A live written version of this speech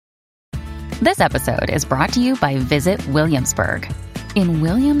This episode is brought to you by Visit Williamsburg. In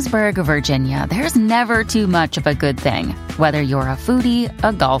Williamsburg, Virginia, there's never too much of a good thing. Whether you're a foodie,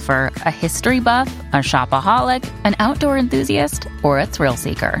 a golfer, a history buff, a shopaholic, an outdoor enthusiast, or a thrill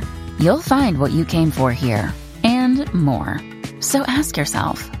seeker, you'll find what you came for here and more. So ask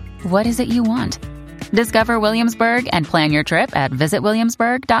yourself, what is it you want? Discover Williamsburg and plan your trip at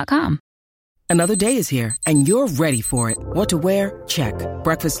visitwilliamsburg.com. Another day is here, and you're ready for it. What to wear? Check.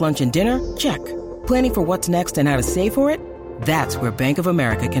 Breakfast, lunch, and dinner? Check. Planning for what's next and how to save for it? That's where Bank of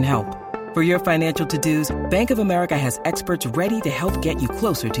America can help. For your financial to-dos, Bank of America has experts ready to help get you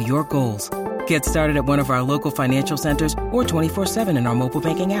closer to your goals. Get started at one of our local financial centers or 24/7 in our mobile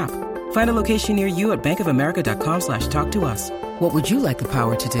banking app. Find a location near you at bankofamerica.com/talktous. What would you like the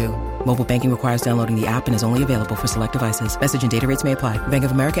power to do? Mobile banking requires downloading the app and is only available for select devices. Message and data rates may apply. Bank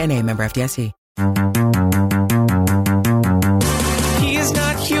of America N.A., member FDIC. He is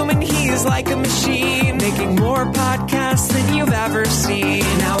not human, he is like a machine, making more podcasts than you've ever seen.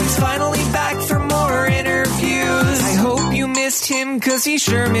 Now he's finally back for more interviews. I hope you missed him, cause he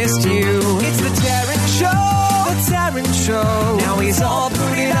sure missed you. It's the Taryn Show, the Taryn Show. Now he's all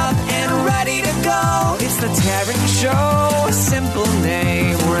booted up and ready to go. It's the Taryn Show, a simple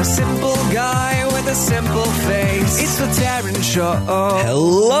name, or a simple guy with a simple face. It's the Taryn Show.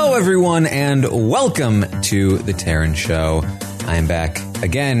 Hello, everyone, and welcome to the Taryn Show. I am back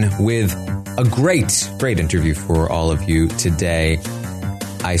again with a great interview for all of you today.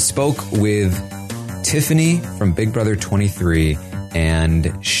 I spoke with Tiffany from Big Brother 23,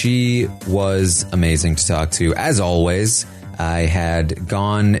 and she was amazing to talk to, as always. I had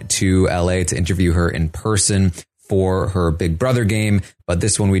gone to LA to interview her in person for her Big Brother game, but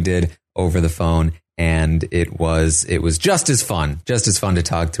this one we did over the phone, and it was just as fun to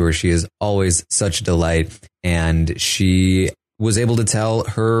talk to her. She is always such a delight, and she was able to tell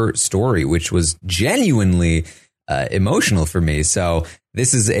her story, which was genuinely emotional for me. So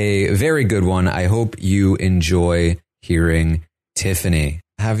this is a very good one. I hope you enjoy hearing Tiffany.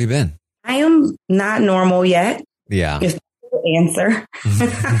 How have you been? I am not normal yet. Yeah. If the answer.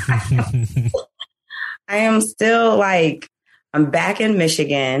 I am still I'm back in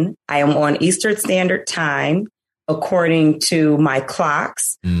Michigan. I am on Eastern Standard Time, according to my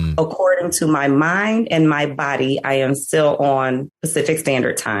clocks. According to my mind and my body, I am still on Pacific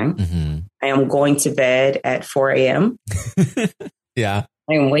Standard Time. Mm-hmm. I am going to bed at 4 a.m. Yeah.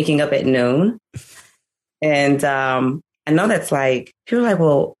 I am waking up at noon. And I know that's people are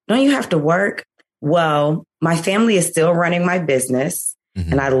well, don't you have to work? Well, my family is still running my business,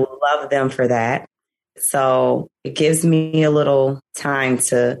 mm-hmm. and I love them for that. So it gives me a little time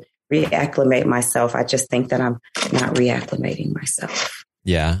to reacclimate myself. I just think that I'm not reacclimating myself.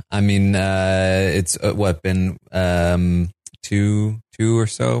 Yeah. I mean, it's been 2 or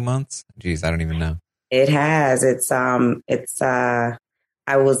so months? Geez, I don't even know. It has. I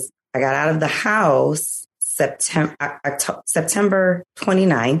got out of the house September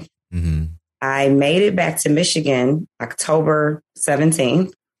 29th. Mm-hmm. I made it back to Michigan October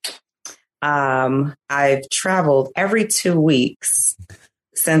 17th. I've traveled every 2 weeks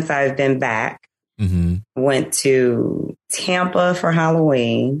since I've been back. Mm-hmm. Went to Tampa for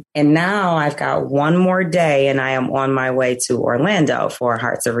Halloween, and now I've got one more day and I am on my way to Orlando for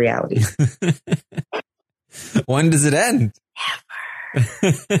Hearts of Reality. When does it end?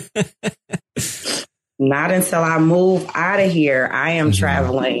 Never. Not until I move out of here. I am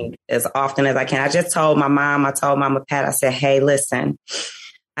traveling as often as I can. I just told my mom, I told Mama Pat, I said, hey, listen,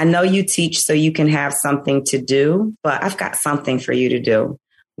 I know you teach so you can have something to do, but I've got something for you to do.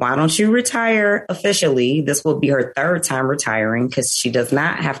 Why don't you retire officially? This will be her third time retiring because she does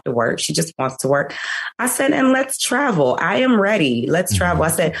not have to work. She just wants to work. I said, and let's travel. I am ready. Let's travel. I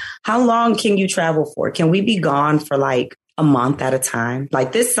said, how long can you travel for? Can we be gone for a month at a time?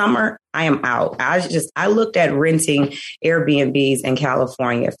 This summer, I am out. I looked at renting Airbnbs in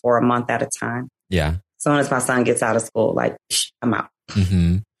California for a month at a time. Yeah. As soon as my son gets out of school, I'm out.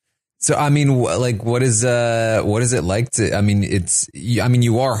 Mm-hmm. So, I mean, what is it like to,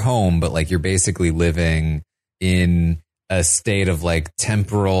 you are home, but you're basically living in a state of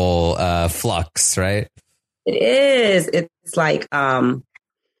temporal, flux, right? It is. It's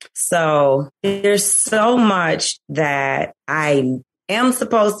so there's so much that I am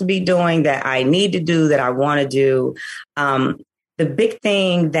supposed to be doing, that I need to do, that I want to do. The big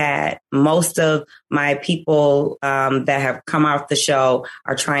thing that most of my people that have come off the show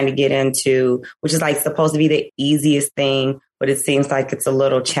are trying to get into, which is supposed to be the easiest thing, but it seems like it's a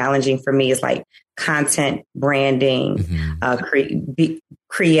little challenging for me, is content branding, content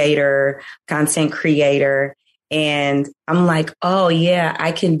creator. And I'm oh yeah,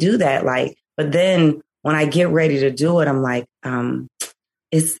 I can do that. But But then when I get ready to do it, I'm like,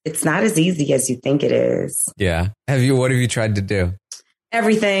 it's not as easy as you think it is. Yeah. What have you tried to do?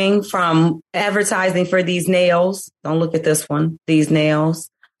 Everything from advertising for these nails. Don't look at this one. These nails.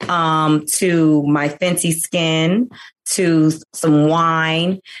 To my Fenty skin, to some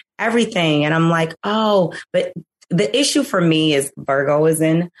wine, everything. And I'm like, oh, but the issue for me is Virgo is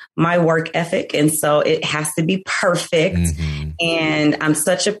in my work ethic. And so it has to be perfect. Mm-hmm. And I'm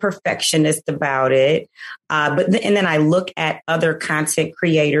such a perfectionist about it. And then I look at other content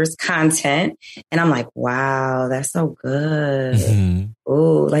creators' content and I'm like, wow, that's so good. Mm-hmm.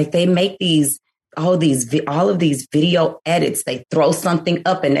 Ooh, like they make all of these video edits. They throw something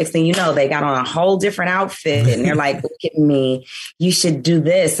up and next thing you know, they got on a whole different outfit and they're like, look at me, you should do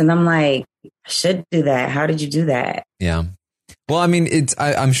this. And I'm like, I should do that. How did you do that? Yeah. Well, I mean,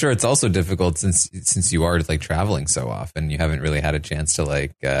 I'm sure it's also difficult since you are like traveling so often. You haven't really had a chance to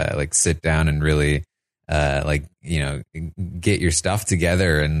like sit down and really get your stuff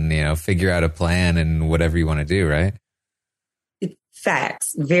together and, figure out a plan and whatever you want to do. Right.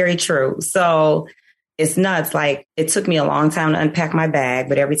 Facts. Very true. So it's nuts. Like it took me a long time to unpack my bag,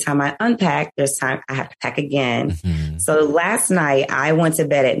 but every time I unpack, there's time I have to pack again. Mm-hmm. So last night I went to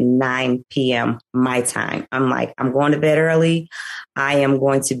bed at 9 p.m. my time. I'm like, I'm going to bed early. I am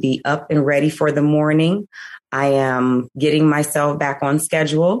going to be up and ready for the morning. I am getting myself back on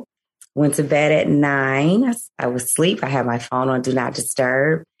schedule. Went to bed at 9. I was asleep. I had my phone on Do Not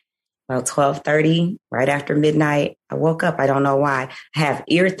Disturb. About 12:30, right after midnight, I woke up. I don't know why. I have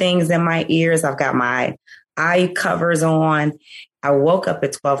ear things in my ears. I've got my eye covers on. I woke up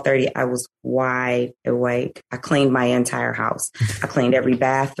at 12:30. I was wide awake. I cleaned my entire house. I cleaned every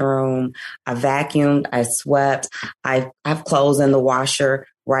bathroom. I vacuumed. I swept. I have clothes in the washer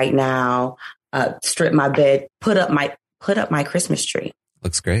right now. Stripped my bed. Put up my Christmas tree.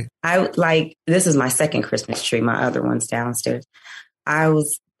 Looks great. This is my second Christmas tree. My other one's downstairs.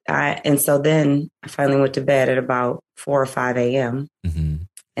 And so then I finally went to bed at about 4 or 5 a.m. Mm-hmm.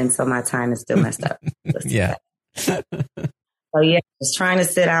 And so my time is still messed up. Yeah. So yeah, just trying to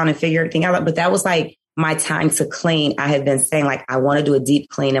sit down and figure everything out. But that was like my time to clean. I had been saying like, I want to do a deep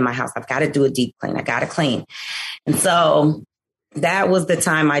clean in my house. I've got to do a deep clean. I got to clean. And so that was the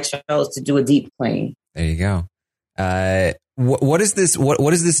time I chose to do a deep clean. There you go. What does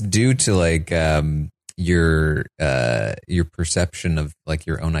this do to like, your perception of like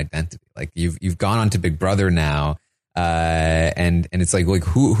your own identity? Like you've gone on to Big Brother now, and it's like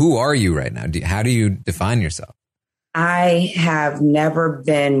who are you right now? How do you define yourself? I have never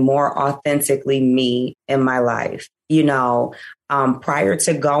been more authentically me in my life. Prior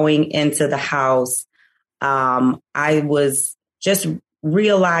to going into the house, I was just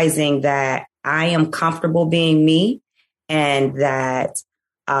realizing that I am comfortable being me, and that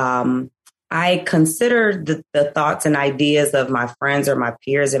I consider the thoughts and ideas of my friends or my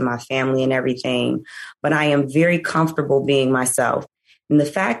peers and my family and everything, but I am very comfortable being myself. And the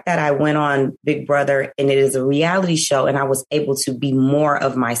fact that I went on Big Brother and it is a reality show and I was able to be more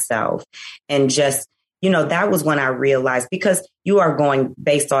of myself and just, that was when I realized, because you are going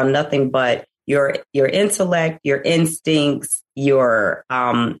based on nothing but your intellect, your instincts, your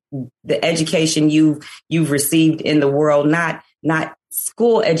the education you've received in the world, not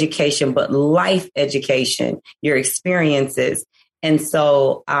school education, but life education, your experiences. And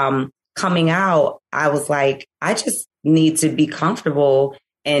so coming out, I was like, I just need to be comfortable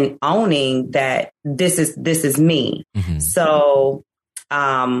in owning that this is me. Mm-hmm. So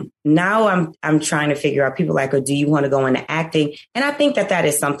now I'm trying to figure out, people like, oh, do you want to go into acting? And I think that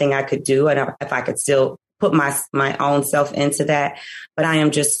is something I could do. And if I could still put my own self into that, but I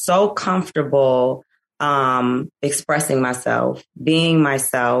am just so comfortable expressing myself, being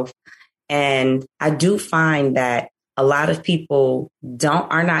myself. And I do find that a lot of people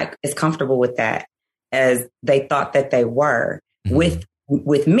are not as comfortable with that as they thought that they were. Mm-hmm.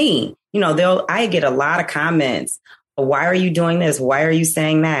 with me. I get a lot of comments. Why are you doing this? Why are you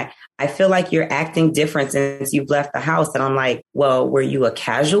saying that? I feel like you're acting different since you've left the house. And I'm like, well, were you a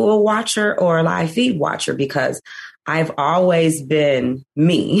casual watcher or a live feed watcher? Because I've always been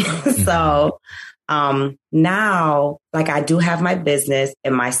me. So now, like, I do have my business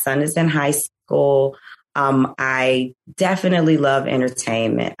and my son is in high school. I definitely love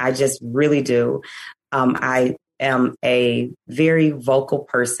entertainment. I just really do. I am a very vocal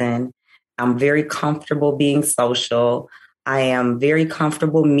person. I'm very comfortable being social. I am very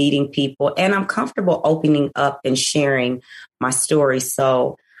comfortable meeting people, and I'm comfortable opening up and sharing my story.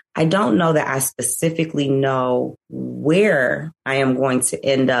 So I don't know that I specifically know where I am going to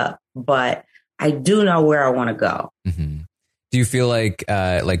end up, but I do know where I want to go. Mm-hmm. Do you feel like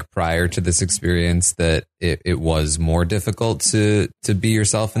prior to this experience that it was more difficult to be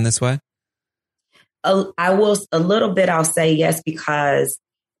yourself in this way? I will a little bit. I'll say yes, because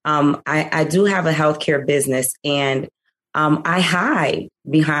I do have a healthcare business, and I hide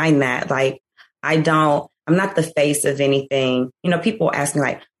behind that. Like, I'm not the face of anything. You know, people ask me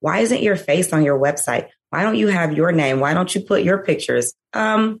like, why isn't your face on your website? Why don't you have your name? Why don't you put your pictures?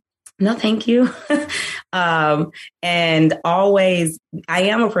 No, thank you. And always, I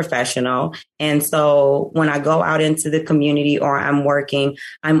am a professional. And so when I go out into the community or I'm working,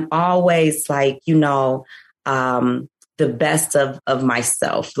 I'm always like, the best of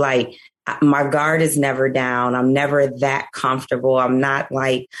myself. Like, my guard is never down. I'm never that comfortable. I'm not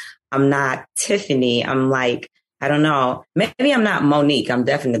Tiffany. I'm like, I don't know. Maybe I'm not Monique. I'm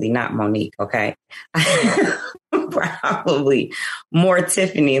definitely not Monique. Okay. Probably more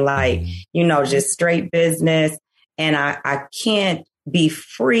Tiffany, like, just straight business. And I can't be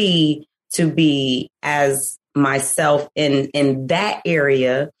free to be as myself in that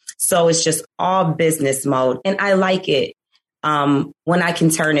area. So it's just all business mode. And I like it when I can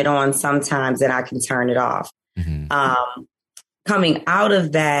turn it on sometimes and I can turn it off. Mm-hmm. Coming out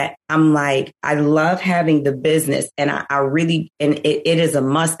of that, I'm like, I love having the business, and I really, and it is a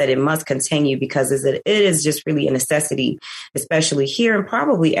must that it must continue, because it is just really a necessity, especially here and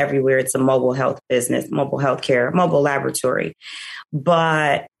probably everywhere. It's a mobile health business, mobile health care, mobile laboratory.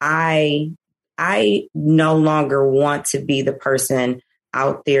 But I no longer want to be the person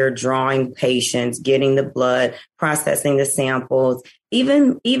out there drawing patients, getting the blood, processing the samples,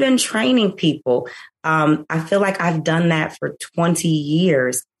 even training people. I feel like I've done that for 20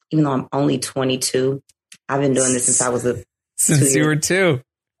 years, even though I'm only 22. I've been doing this since I was since you were 2.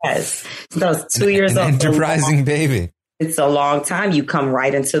 Yes. Since I was 2 years old. Enterprising baby. It's a long time. You come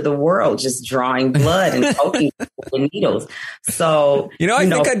right into the world, just drawing blood and poking with needles. So, I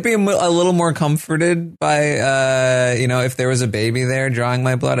think I'd be a little more comforted by, if there was a baby there drawing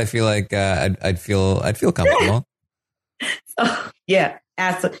my blood. I feel like I'd feel comfortable. Yeah.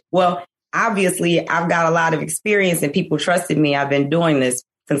 Well, obviously, I've got a lot of experience and people trusted me. I've been doing this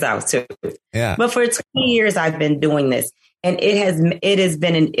since I was 2. Yeah. But for 20 years, I've been doing this. And it has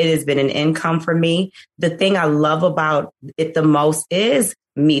been an income for me. The thing I love about it the most is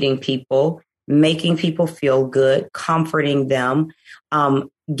meeting people, making people feel good, comforting them,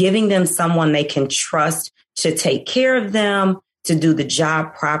 giving them someone they can trust to take care of them, to do the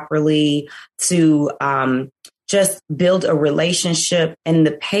job properly, to just build a relationship. And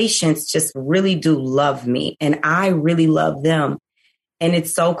the patients just really do love me, and I really love them. And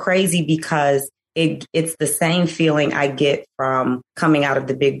it's so crazy because it's the same feeling I get from coming out of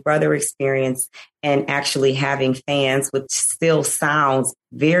the Big Brother experience and actually having fans, which still sounds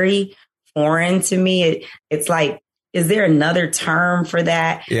very foreign to me. It's like, is there another term for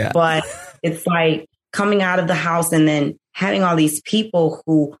that? Yeah. But it's like coming out of the house and then having all these people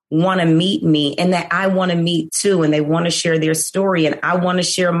who want to meet me and that I want to meet too. And they want to share their story and I want to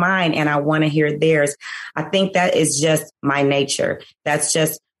share mine and I want to hear theirs. I think that is just my nature. That's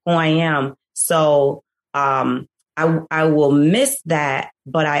just who I am. So I will miss that,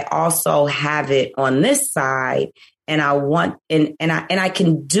 but I also have it on this side, and I want and I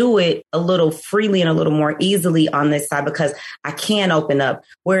can do it a little freely and a little more easily on this side because I can open up.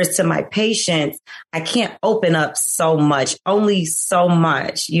 Whereas to my patients, I can't open up so much, only so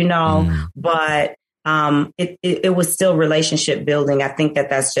much, But it was still relationship building. I think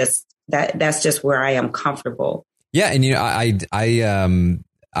that's just where I am comfortable. Yeah, and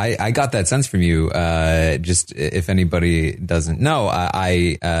I got that sense from you. Just if anybody doesn't know,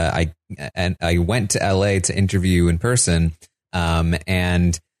 I went to LA to interview you in person,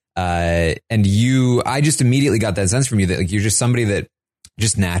 and I just immediately got that sense from you that like you're just somebody that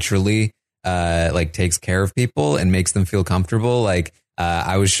just naturally like takes care of people and makes them feel comfortable. Like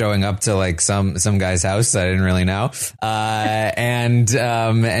I was showing up to like some guy's house that I didn't really know, and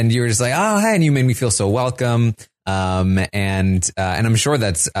you were just like, oh hey, and you made me feel so welcome. And I'm sure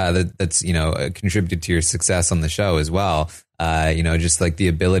that's contributed to your success on the show as well. Just like the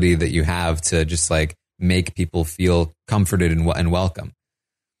ability that you have to just like make people feel comforted and welcome.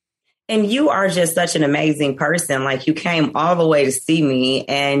 And you are just such an amazing person. Like you came all the way to see me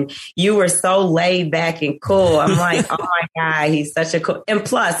and you were so laid back and cool. I'm like, oh my God, he's such a cool. And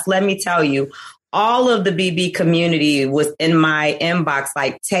plus, let me tell you, all of the BB community was in my inbox,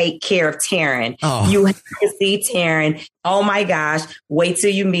 like, take care of Taryn. Oh. You have to see Taryn. Oh my gosh. Wait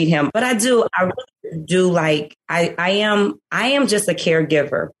till you meet him. But I really do like, I am just a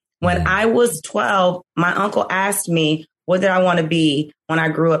caregiver. When I was 12, my uncle asked me, what did I want to be when I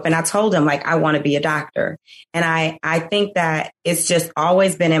grew up? And I told him, like, I want to be a doctor. And I think that it's just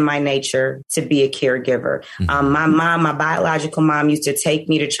always been in my nature to be a caregiver. My mom, my biological mom, used to take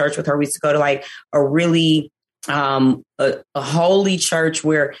me to church with her. We used to go to like a really a holy church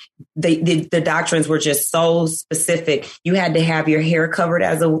where the doctrines were just so specific. You had to have your hair covered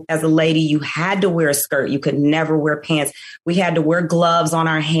as a lady. You had to wear a skirt. You could never wear pants. We had to wear gloves on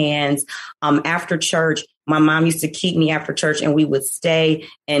our hands. After church, my mom used to keep me after church, and we would stay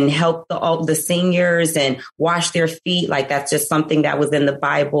and help the seniors and wash their feet. Like, that's just something that was in the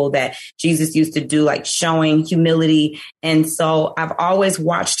Bible that Jesus used to do, like showing humility. And so I've always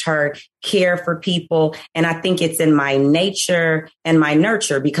watched her care for people. And I think it's in my nature and my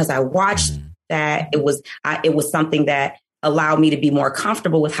nurture, because I watched that it was something that allowed me to be more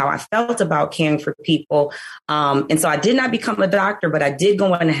comfortable with how I felt about caring for people. And so I did not become a doctor, but I did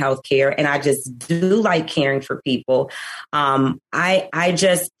go into healthcare, and I just do like caring for people. I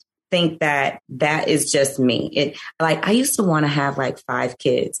just think that is just me. I used to want to have like 5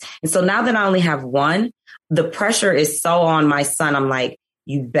 kids. And so now that I only have 1, the pressure is so on my son. I'm like,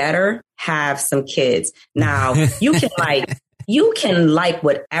 you better have some kids. Now you can like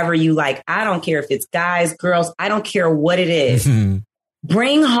whatever you like. I don't care if it's guys, girls. I don't care what it is.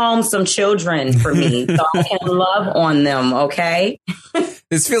 Bring home some children for me so I can love on them. Okay.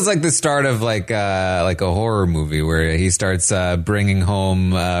 This feels like the start of like a horror movie where he starts bringing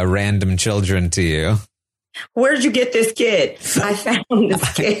home random children to you. Where did you get this kid? I found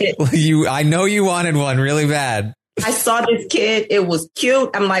this kid. I know you wanted one really bad. I saw this kid. It was cute.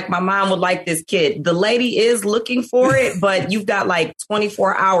 I'm like, my mom would like this kid. The lady is looking for it, but you've got like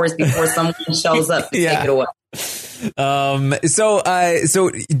 24 hours before someone shows up to take it away. So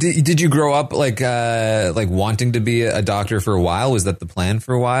did you grow up like wanting to be a doctor for a while? Was that the plan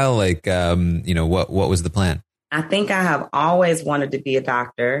for a while? Like, what was the plan? I think I have always wanted to be a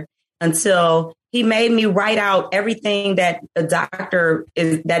doctor until he made me write out everything that a doctor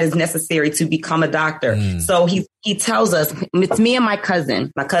that is necessary to become a doctor. So he tells us, it's me and my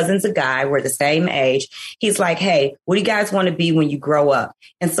cousin. My cousin's a guy. We're the same age. He's like, hey, what do you guys want to be when you grow up?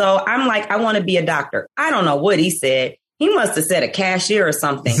 And so I'm like, I want to be a doctor. I don't know what he said. He must have said a cashier or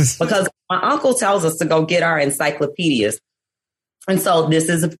something, because my uncle tells us to go get our encyclopedias. And so this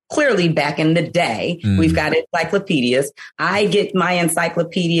is clearly back in the day. We've got encyclopedias. I get my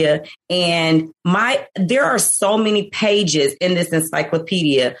encyclopedia, and there are so many pages in this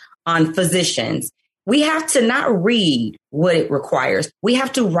encyclopedia on physicians. We have to not read what it requires. We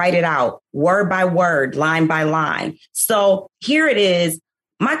have to write it out word by word, line by line. So here it is.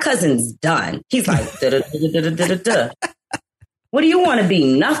 My cousin's done. He's like, da-da-da-da-da-da-da. What do you want to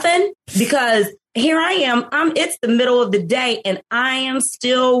be? Nothing? Because here I am. It's the middle of the day, and I am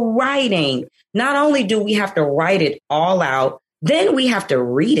still writing. Not only do we have to write it all out, then we have to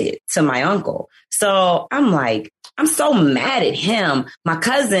read it to my uncle. So I'm like, I'm so mad at him. My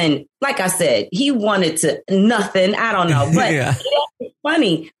cousin, like I said, he wanted to nothing. I don't know. But it's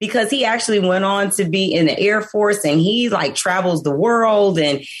funny because he actually went on to be in the Air Force, and he like travels the world,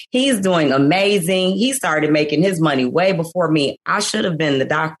 and he's doing amazing. He started making his money way before me. I should have been the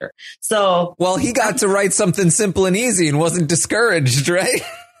doctor. So, well, he got to write something simple and easy and wasn't discouraged, right?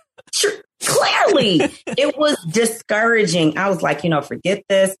 Clearly, it was discouraging. I was like, forget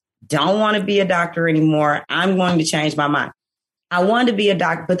this. Don't want to be a doctor anymore. I'm going to change my mind. I want to be a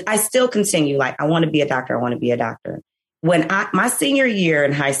doctor, but I still continue. Like, I want to be a doctor. I want to be a doctor. When my senior year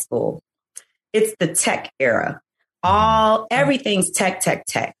in high school, it's the tech era. Everything's tech.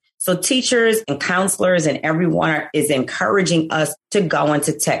 So teachers and counselors and everyone is encouraging us to go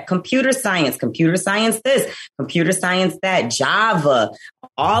into tech, computer science this, computer science that, Java,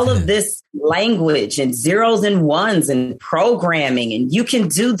 all of this language and zeros and ones and programming, and you can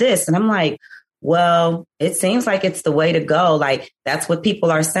do this. And I'm like, well, it seems like it's the way to go. Like, that's what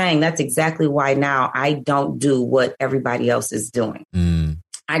people are saying. That's exactly why now I don't do what everybody else is doing.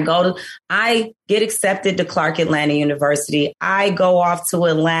 I get accepted to Clark Atlanta University. I go off to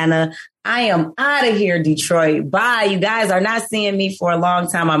Atlanta. I am out of here, Detroit. Bye. You guys are not seeing me for a long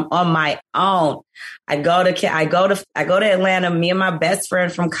time. I'm on my own. I go to Atlanta. Me and my best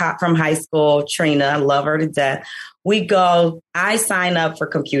friend from high school, Trina, I love her to death. We go. I sign up for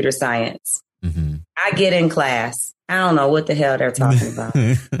computer science. I get in class. I don't know what the hell they're talking about,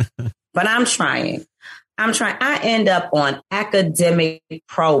 but I'm trying. I end up on academic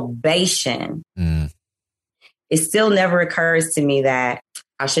probation. It still never occurs to me that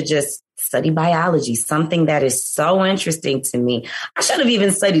I should just study biology, something that is so interesting to me. I should have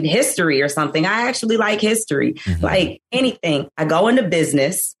even studied history or something. I actually like history, like anything. I go into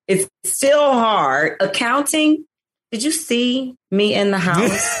business. It's still hard. Accounting, did you see me in the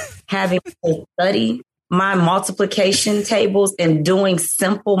house having to study my multiplication tables and doing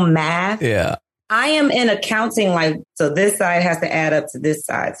simple math? Yeah. I am in accounting, like, so this side has to add up to this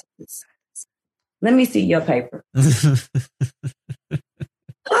side. To this side. Let me see your paper.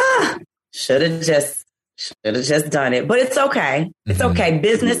 Should have just done it, but it's okay. It's okay.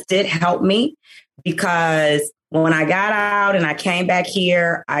 Business did help me because when I got out and I came back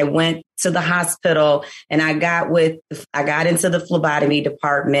here, I went to the hospital and I got into the phlebotomy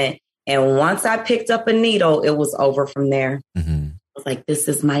department. And once I picked up a needle, it was over from there. I was like, this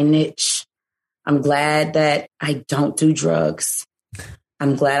is my niche. I'm glad that I don't do drugs.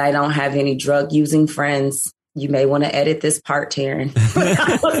 I'm glad I don't have any drug using friends. You may want to edit this part, Taryn.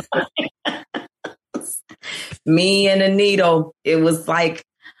 Me and a needle. It was like,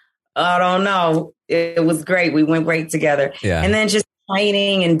 I don't know. It was great. We went great together. Yeah. And then just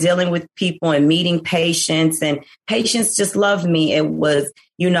training and dealing with people and meeting patients, and patients just loved me. It was,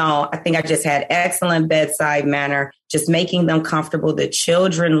 I think I just had excellent bedside manner, just making them comfortable. The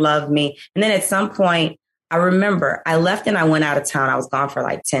children loved me. And then at some point, I remember I left and I went out of town. I was gone for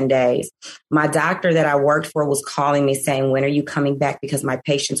like 10 days. My doctor that I worked for was calling me saying, when are you coming back? Because my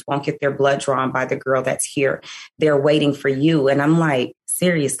patients won't get their blood drawn by the girl that's here. They're waiting for you. And I'm like,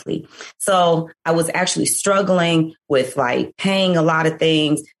 seriously. So I was actually struggling with like paying a lot of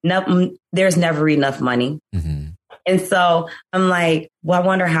things. No, there's never enough money. And so I'm like, well, I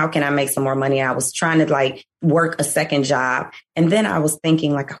wonder how can I make some more money? I was trying to like work a second job. And then I was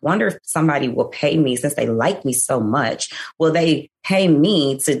thinking like, I wonder if somebody will pay me since they like me so much. Will they pay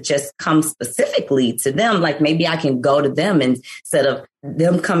me to just come specifically to them? Like maybe I can go to them instead of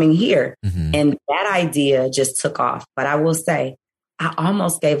them coming here. And that idea just took off. But I will say, I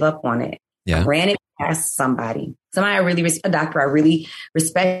almost gave up on it. Yeah. I ran it past somebody a doctor I really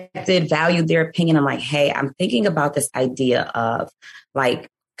respected, valued their opinion. I'm like, hey, I'm thinking about this idea of like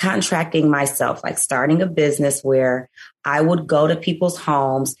contracting myself, like starting a business where I would go to people's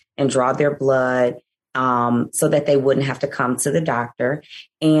homes and draw their blood so that they wouldn't have to come to the doctor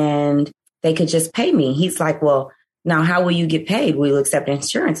and they could just pay me. He's like, well, now how will you get paid? Will you accept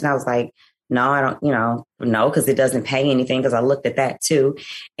insurance? And I was like, no, I don't, no, because it doesn't pay anything, because I looked at that too.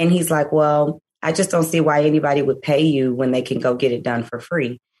 And he's like, well, I just don't see why anybody would pay you when they can go get it done for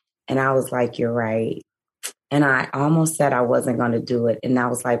free. And I was like, you're right. And I almost said I wasn't going to do it. And I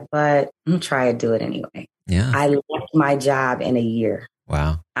was like, but I'm trying to do it anyway. Yeah. I left my job in a year.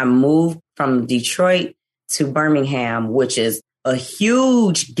 Wow. I moved from Detroit to Birmingham, which is a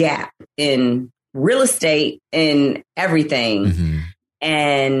huge gap in real estate and everything.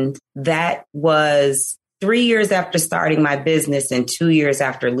 And that was 3 years after starting my business and 2 years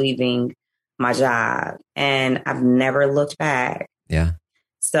after leaving my job. And I've never looked back. Yeah.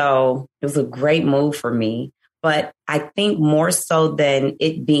 So it was a great move for me. But I think more so than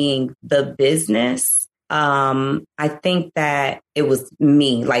it being the business, I think that it was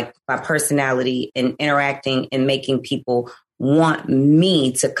me, like my personality and interacting and making people want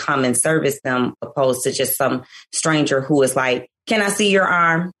me to come and service them, opposed to just some stranger who is like, can I see your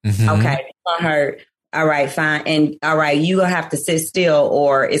arm? Okay, it's gonna hurt. All right, fine. And all right, you gonna have to sit still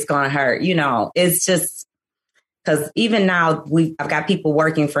or it's gonna hurt. It's just because even now I've got people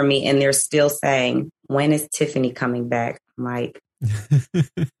working for me and they're still saying, when is Tiffany coming back? I'm like,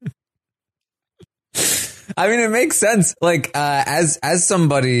 I mean, it makes sense. Like, as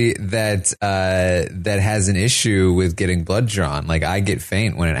somebody that has an issue with getting blood drawn, like I get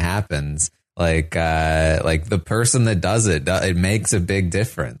faint when it happens. Like the person that does it, it makes a big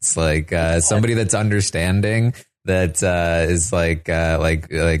difference. Like, somebody that's understanding, that is like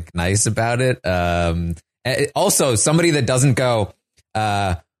nice about it. Also somebody that doesn't go,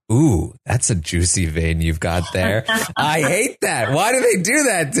 ooh, that's a juicy vein you've got there. I hate that. Why do they do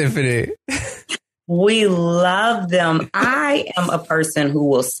that, Tiffany? We love them. I am a person who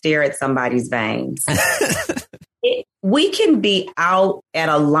will stare at somebody's veins. We can be out at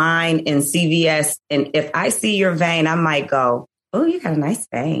a line in CVS, and if I see your vein, I might go, oh, you got a nice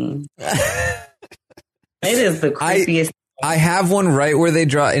vein. It is the creepiest. I have one right where they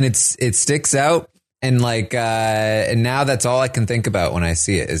draw, and it sticks out. And and now that's all I can think about when I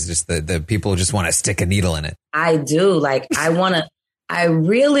see it is just the people just want to stick a needle in it. I do. Like, I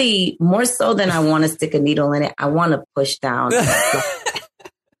really, more so than I want to stick a needle in it, I want to push down.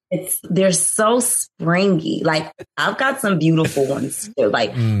 They're so springy. Like, I've got some beautiful ones too.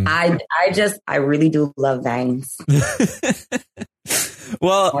 Like, I really do love veins.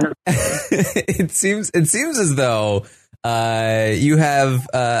 Well, it seems as though you have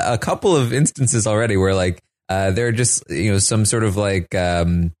a couple of instances already where like they're just some sort of like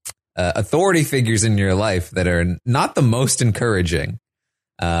authority figures in your life that are not the most encouraging.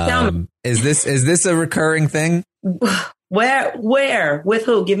 Is this a recurring thing? Where? With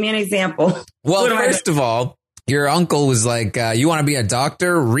who? Give me an example. Well, first of all, your uncle was like, you want to be a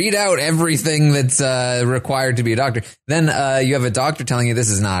doctor? Read out everything that's required to be a doctor. Then you have a doctor telling you this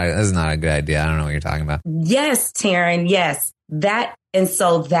is not a good idea. I don't know what you're talking about. Yes, Taryn. Yes. And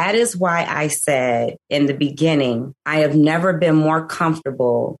so that is why I said in the beginning, I have never been more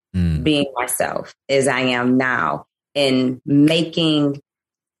comfortable being myself as I am now in making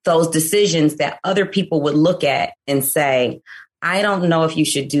those decisions that other people would look at and say, I don't know if you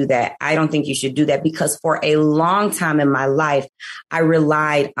should do that. I don't think you should do that, because for a long time in my life, I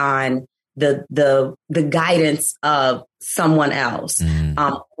relied on the guidance of someone else.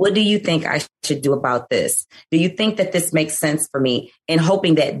 What do you think I should do about this? Do you think that this makes sense for me? And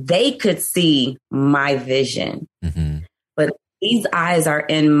hoping that they could see my vision. But these eyes are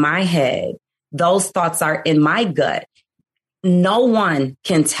in my head. Those thoughts are in my gut. No one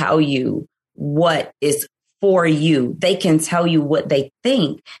can tell you what is for you. They can tell you what they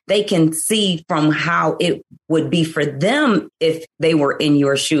think. They can see from how it would be for them if they were in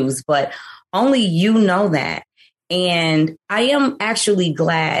your shoes, but only you know that. And I am actually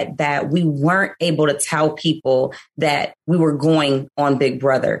glad that we weren't able to tell people that we were going on Big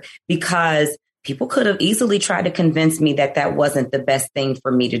Brother, because people could have easily tried to convince me that that wasn't the best thing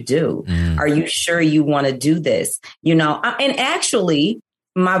for me to do. Are you sure you want to do this? You know, and actually,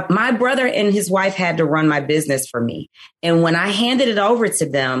 my brother and his wife had to run my business for me. And when I handed it over to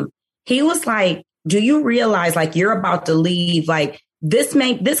them, he was like, do you realize, like, you're about to leave? Like, this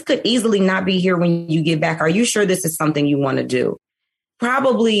could easily not be here when you get back. Are you sure this is something you want to do?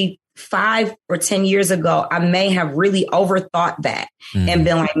 Probably 5 or 10 years ago, I may have really overthought that and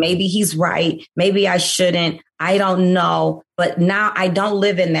been like, maybe he's right. Maybe I shouldn't. I don't know. But now I don't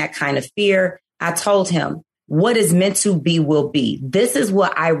live in that kind of fear. I told him, what is meant to be will be. This is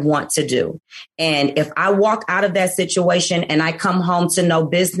what I want to do. And if I walk out of that situation and I come home to no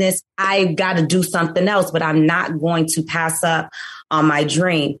business, I got to do something else, but I'm not going to pass up on my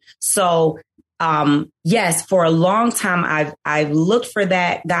dream. So yes, for a long time, I've looked for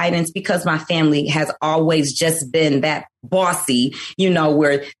that guidance, because my family has always just been that bossy, you know,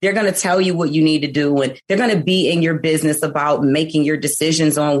 where they're going to tell you what you need to do, and they're going to be in your business about making your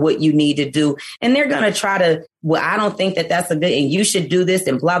decisions on what you need to do. And they're going to try to, well, I don't think that that's a good, and you should do this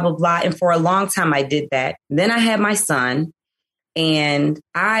and blah, blah, blah. And for a long time, I did that. Then I had my son, and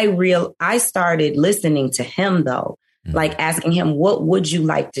I started listening to him, though. Like asking him, what would you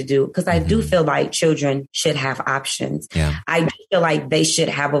like to do? Because I do feel like children should have options. I do feel like they should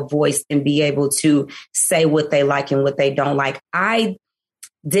have a voice and be able to say what they like and what they don't like. I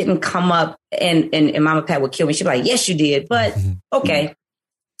didn't come up and Mama Pat would kill me. She'd be like, yes, you did. But okay,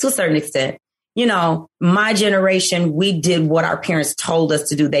 to a certain extent, you know, my generation, we did what our parents told us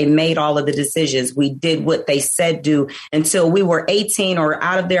to do. They made all of the decisions. We did what they said do until we were 18 or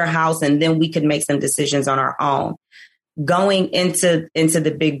out of their house. And then we could make some decisions on our own. Going into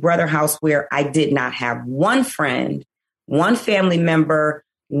the Big Brother house, where I did not have one friend, one family member,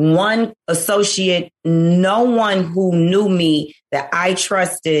 one associate, no one who knew me that I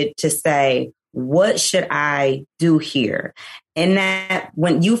trusted to say, what should I do here? And that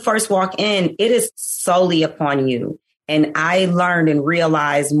when you first walk in, it is solely upon you. And I learned and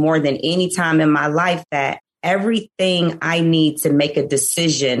realized more than any time in my life that everything I need to make a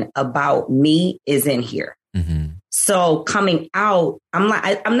decision about me is in here. So coming out, I'm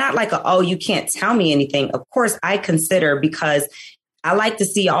not like, you can't tell me anything. Of course, I consider, because I like to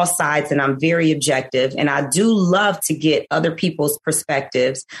see all sides and I'm very objective, and I do love to get other people's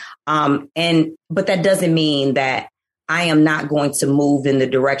perspectives. But that doesn't mean that I am not going to move in the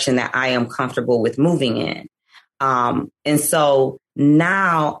direction that I am comfortable with moving in. And so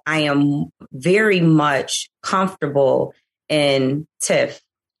now I am very much comfortable in Tiff.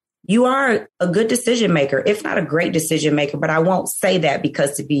 You are a good decision maker, if not a great decision maker, but I won't say that,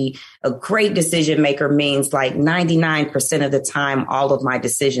 because to be a great decision maker means like 99% of the time, all of my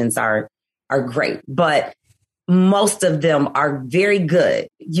decisions are great, but most of them are very good,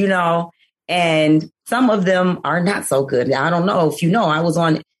 you know, and some of them are not so good. I don't know if you know, I was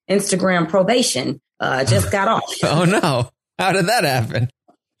on Instagram probation, just got off. Oh no. How did that happen?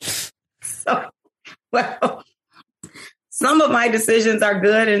 Some of my decisions are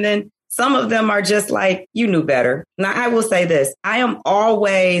good, and then some of them are just like, you knew better. Now, I will say this. I am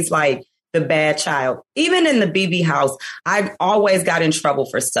always like the bad child. Even in the BB house, I've always got in trouble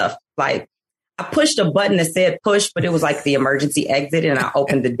for stuff. Like, I pushed a button that said push, but it was like the emergency exit, and I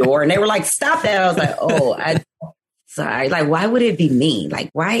opened the door, and they were like, stop that. I was like, sorry. Like, why would it be me? Like,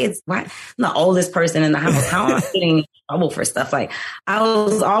 why I'm the oldest person in the house? How am I getting in trouble for stuff? Like, I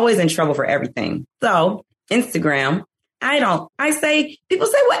was always in trouble for everything. So Instagram, people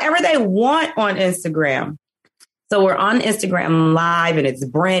say whatever they want on Instagram. So we're on Instagram live and it's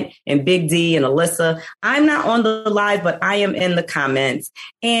Brent and Big D and Alyssa. I'm not on the live, but I am in the comments.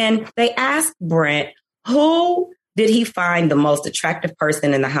 And they asked Brent, who did he find the most attractive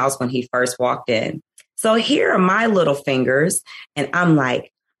person in the house when he first walked in? So here are my little fingers. And I'm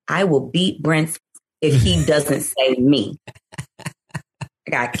like, I will beat Brent if he doesn't say me. I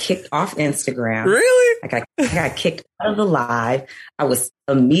got kicked off Instagram. Really? I got kicked out of the live. I was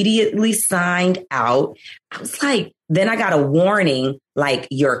immediately signed out. I was like, then I got a warning, like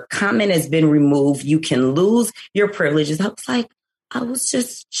your comment has been removed. You can lose your privileges. I was like, I was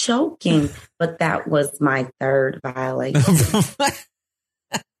just joking, but that was my third violation.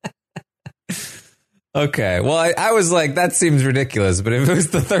 Okay. Well, I was like, that seems ridiculous, but if it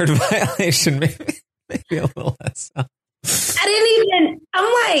was the third violation, maybe a little less.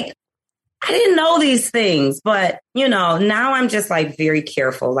 I didn't know these things, but now I'm just like very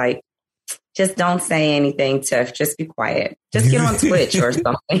careful. Like, just don't say anything, Tiff. Just be quiet. Just get on Twitch or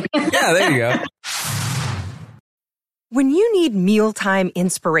something. Yeah, there you go. When you need mealtime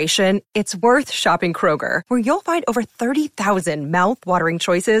inspiration, it's worth shopping Kroger, where you'll find over 30,000 mouth-watering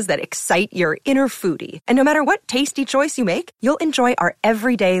choices that excite your inner foodie. And no matter what tasty choice you make, you'll enjoy our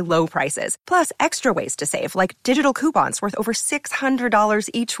everyday low prices, plus extra ways to save, like digital coupons worth over $600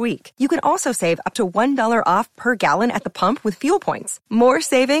 each week. You can also save up to $1 off per gallon at the pump with fuel points. More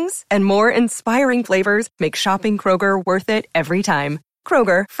savings and more inspiring flavors make shopping Kroger worth it every time.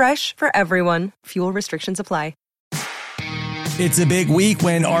 Kroger, fresh for everyone. Fuel restrictions apply. It's a big week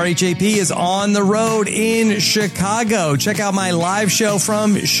when RHAP is on the road in Chicago. Check out my live show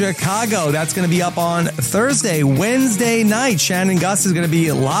from Chicago. That's going to be up on Thursday, Wednesday night. Shannon Gus is going to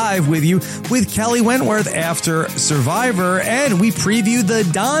be live with you with Kelly Wentworth after Survivor. And we previewed the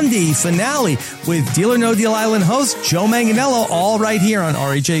Dondi finale with Deal or No Deal Island host Joe Manganiello, all right here on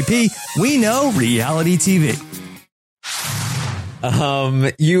RHAP. We know reality TV.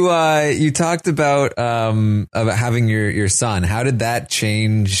 You talked about having your son. How did that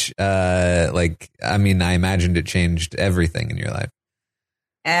change? I imagined it changed everything in your life.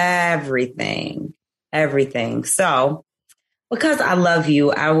 Everything. So, because I love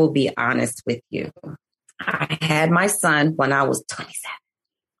you, I will be honest with you. I had my son when I was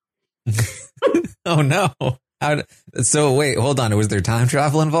 27. Oh no! So wait, hold on. Was there time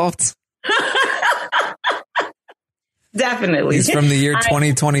travel involved? Definitely. He's from the year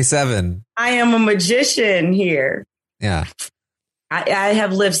 2027. I am a magician here. Yeah. I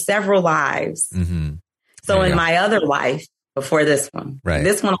have lived several lives. Mm-hmm. So in my other life, before this one,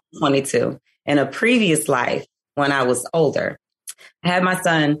 this one I was 22. In a previous life, when I was older, I had my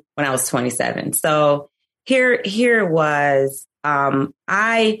son when I was 27. So here was,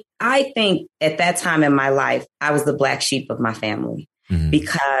 I think at that time in my life, I was the black sheep of my family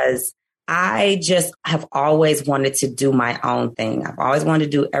because I just have always wanted to do my own thing. I've always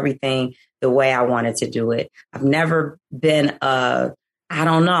wanted to do everything the way I wanted to do it. I've never been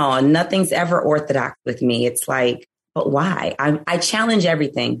nothing's ever orthodox with me. It's like, but why? I challenge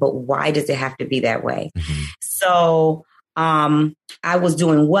everything, but why does it have to be that way? Mm-hmm. So I was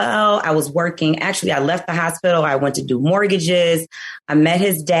doing well. I was working. Actually, I left the hospital. I went to do mortgages. I met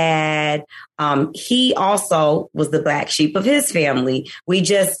his dad. He also was the black sheep of his family. We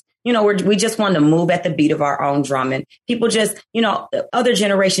just wanted to move at the beat of our own drum, and people just, other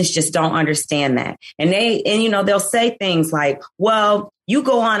generations just don't understand that. And they'll say things like, well, you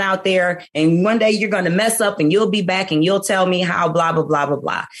go on out there and one day you're going to mess up and you'll be back and you'll tell me how blah, blah, blah, blah,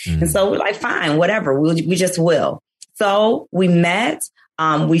 blah. Mm-hmm. And so we're like, fine, whatever. We just will. So we met,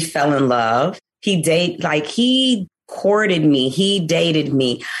 we fell in love. He courted me. He dated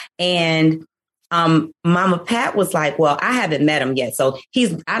me. And Mama Pat was like, well, I haven't met him yet. So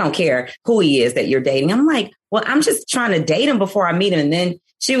I don't care who he is that you're dating. I'm like, well, I'm just trying to date him before I meet him. And then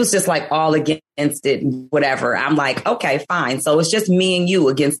she was just like all against it, whatever. I'm like, okay, fine. So it's just me and you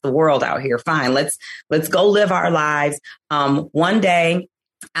against the world out here. Fine. Let's go live our lives. One day,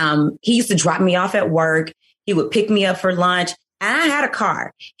 he used to drop me off at work. He would pick me up for lunch and I had a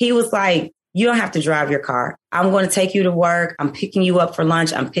car. He was like, you don't have to drive your car. I'm going to take you to work. I'm picking you up for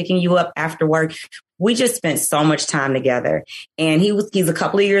lunch. I'm picking you up after work. We just spent so much time together. And he's a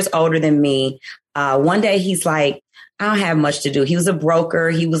couple of years older than me. One day he's like, I don't have much to do. He was a broker.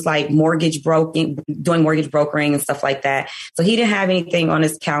 He was like doing mortgage brokering and stuff like that. So he didn't have anything on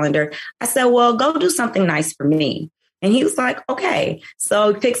his calendar. I said, well, go do something nice for me. And he was like, okay.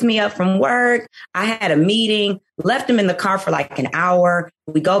 So he picks me up from work. I had a meeting, left him in the car for like an hour.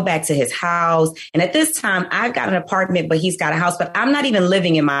 We go back to his house. And at this time, I've got an apartment, but he's got a house. But I'm not even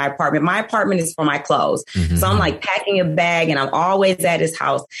living in my apartment. My apartment is for my clothes. Mm-hmm. So I'm like packing a bag and I'm always at his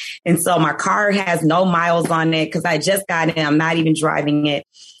house. And so my car has no miles on it because I just got in. I'm not even driving it.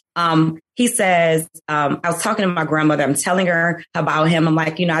 He says, I was talking to my grandmother. I'm telling her about him. I'm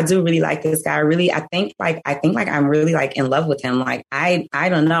like, I do really like this guy. I think I'm really like in love with him. Like, I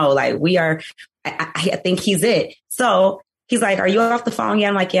don't know, like I think he's it. So he's like, are you off the phone? Yeah.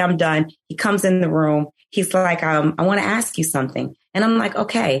 I'm like, yeah, I'm done. He comes in the room. He's like, I want to ask you something. And I'm like,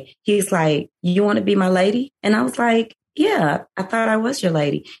 okay. He's like, you want to be my lady? And I was like, yeah, I thought I was your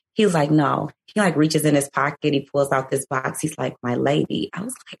lady. He was like, no. He like reaches in his pocket. He pulls out this box. He's like, my lady. I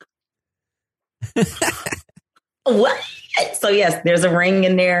was like, what? So yes, there's a ring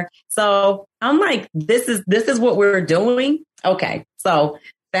in there. So I'm like, this is what we're doing. Okay. So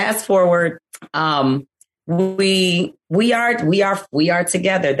fast forward. We are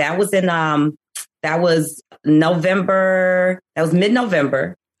together. That was November. That was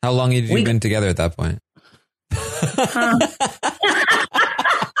mid-November. How long had you been together at that point?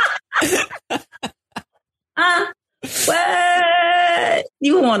 What?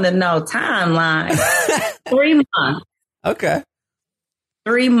 You want to know timeline? 3 months. Okay.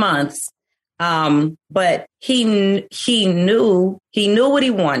 3 months. But he knew what he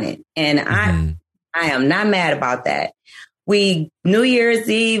wanted. And I am not mad about that. New Year's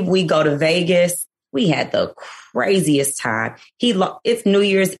Eve, we go to Vegas. We had the craziest time. It's New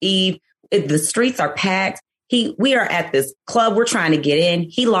Year's Eve. The streets are packed. We are at this club. We're trying to get in.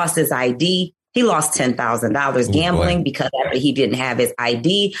 He lost his ID. He lost $10,000 gambling because after he didn't have his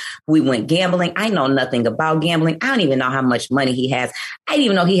ID, we went gambling. I know nothing about gambling. I don't even know how much money he has. I didn't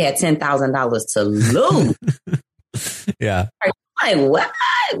even know he had $10,000 to lose. Yeah. Like, what?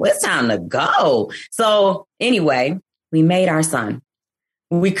 It's time to go. So anyway, we made our son.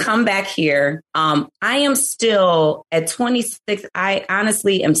 We come back here. I am still at 26. I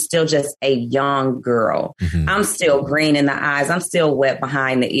honestly am still just a young girl. Mm-hmm. I'm still green in the eyes. I'm still wet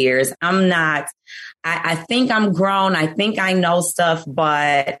behind the ears. I'm not, I think I'm grown. I think I know stuff,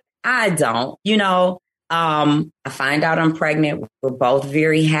 but I don't, I find out I'm pregnant. We're both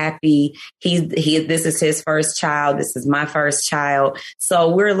very happy. This is his first child. This is my first child.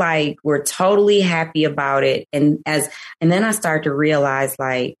 So we're totally happy about it. And then I start to realize,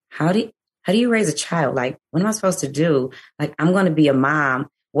 like, how do you raise a child? Like, what am I supposed to do? Like, I'm going to be a mom.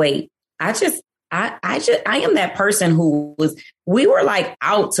 Wait, I am that person we were like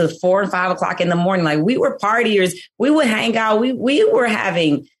out to 4 and 5 o'clock in the morning. Like, we were partiers. We would hang out. We were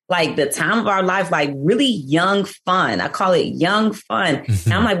having like the time of our life, like really young fun. I call it young fun. Mm-hmm.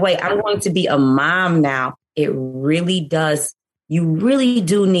 And I'm like, wait, I'm going to be a mom now. It really does. You really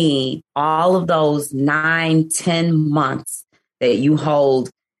do need all of those 9-10 months that you hold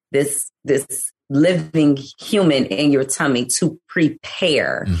this living human in your tummy to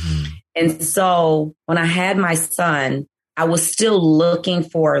prepare. Mm-hmm. And so when I had my son, I was still looking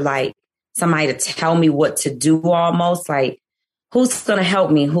for like somebody to tell me what to do, almost like, who's going to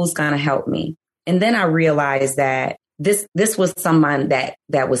help me? Who's going to help me? And then I realized that this was someone that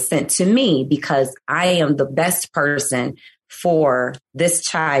was sent to me because I am the best person for this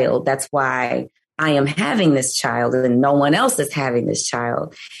child. That's why I am having this child and no one else is having this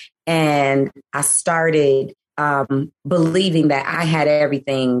child. And I started believing that I had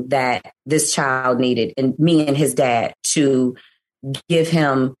everything that this child needed, and me and his dad, to give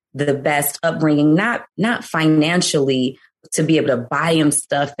him the best upbringing, not financially, to be able to buy him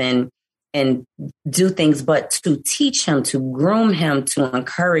stuff and do things, but to teach him, to groom him, to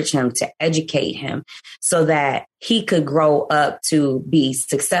encourage him, to educate him so that he could grow up to be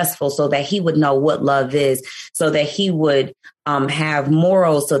successful, so that he would know what love is, so that he would have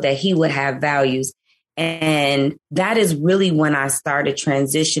morals, so that he would have values. And that is really when I started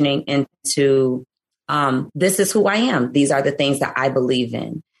transitioning into this is who I am. These are the things that I believe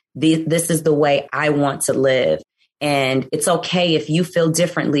in. This is the way I want to live. And it's okay if you feel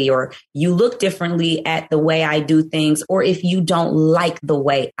differently or you look differently at the way I do things, or if you don't like the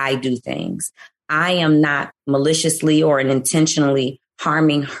way I do things. I am not maliciously or intentionally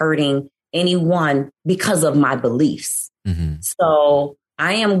hurting anyone because of my beliefs. Mm-hmm. So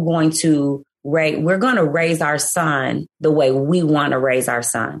I am going to we're going to raise our son the way we want to raise our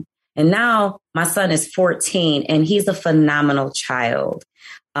son. And now my son is 14 and he's a phenomenal child.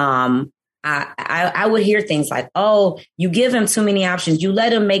 I would hear things like, oh, you give him too many options. You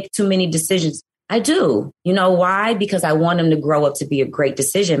let him make too many decisions. I do. You know why? Because I want him to grow up to be a great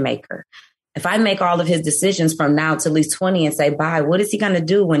decision maker. if I make all of his decisions from now till he's 20 and say bye, what is he going to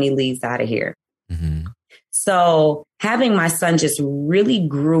do when he leaves out of here? Mm-hmm. So having my son just really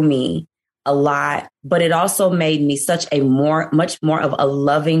grew me a lot, but it also made me much more of a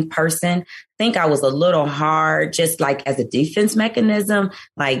loving person. I think I was a little hard, just like as a defense mechanism,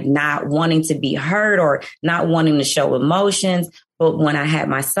 like not wanting to be hurt or not wanting to show emotions. But when I had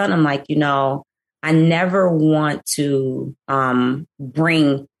my son, I'm like, I never want to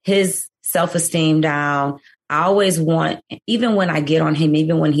bring his self-esteem down. I always want, even when I get on him,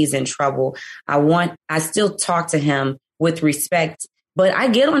 even when he's in trouble, I still talk to him with respect, but I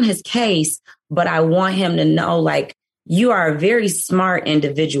get on his case, but I want him to know, like, you are a very smart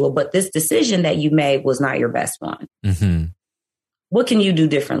individual, but this decision that you made was not your best one. Mm-hmm. What can you do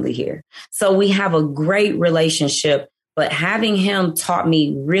differently here? So we have a great relationship, but having him taught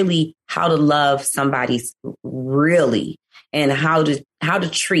me really how to love somebody really, and how to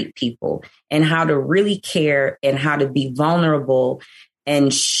treat people and how to really care and how to be vulnerable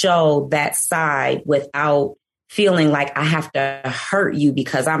and show that side without feeling like I have to hurt you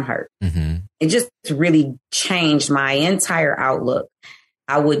because I'm hurt. Mm-hmm. It just really changed my entire outlook.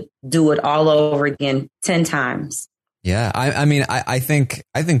 I would do it all over again 10 times. Yeah. I think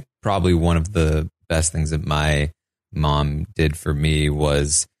probably one of the best things that my mom did for me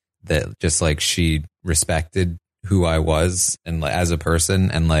was that just like she respected who I was and as a person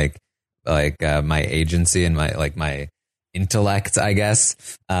and like my agency and my intellect, I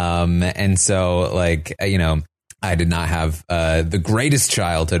guess. And so like, I did not have the greatest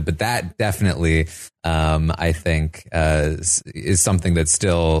childhood, but that definitely, I think, is something that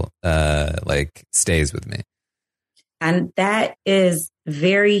still like stays with me. And that is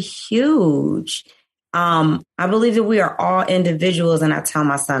very huge. I believe that we are all individuals, and I tell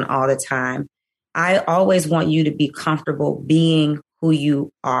my son all the time, I always want you to be comfortable being who you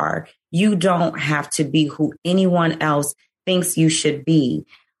are. You don't have to be who anyone else thinks you should be.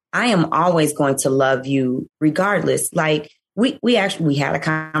 I am always going to love you regardless. Like we had a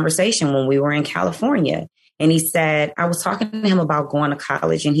conversation when we were in California, and he said, I was talking to him about going to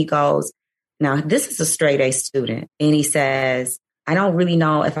college, and he goes, now this is a straight A student. And he says, I don't really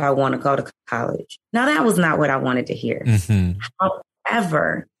know if I want to go to college. Now that was not what I wanted to hear. Mm-hmm.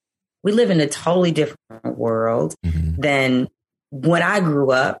 However, we live in a totally different world than when I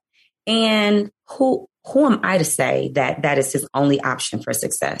grew up. And who am I to say that is his only option for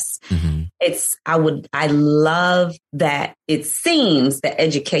success? Mm-hmm. I love that it seems that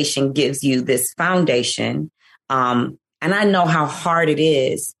education gives you this foundation. And I know how hard it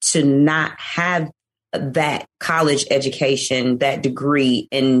is to not have that college education, that degree,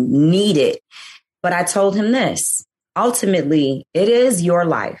 and need it. But I told him this, ultimately, it is your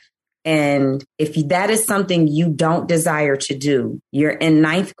life. And if that is something you don't desire to do, you're in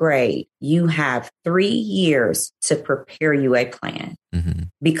 9th grade, you have 3 years to prepare you a plan. Mm-hmm.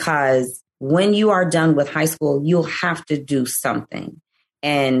 Because when you are done with high school, you'll have to do something.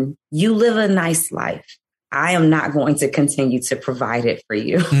 And you live a nice life. I am not going to continue to provide it for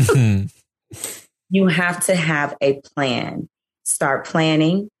you. Mm-hmm. You have to have a plan. Start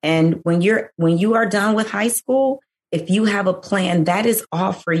planning. And when you are done with high school, if you have a plan, that is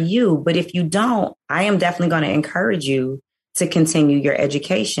all for you. But if you don't, I am definitely going to encourage you to continue your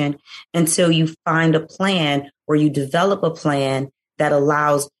education until you find a plan or you develop a plan that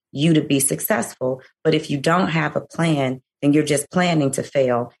allows you to be successful. But if you don't have a plan, then you're just planning to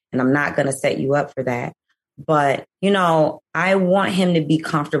fail. And I'm not going to set you up for that. But, I want him to be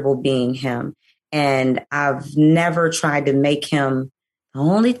comfortable being him. And I've never tried to make him the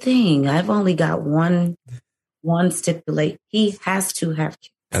only thing. I've only got one stipulate. He has to have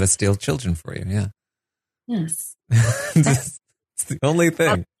kids. Gotta steal children for you. Yeah. Yes. It's the only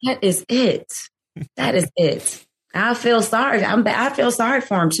thing. That is it. That is it. I feel sorry. I feel sorry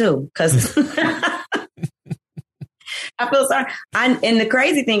for him too. Cause I feel sorry. And the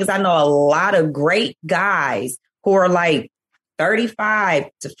crazy thing is I know a lot of great guys who are like 35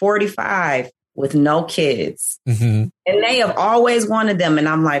 to 45 with no kids. Mm-hmm. And they have always wanted them. And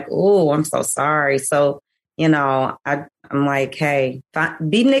I'm like, oh, I'm so sorry. So, I'm like, hey,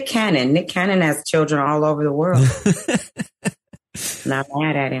 be Nick Cannon. Nick Cannon has children all over the world. Not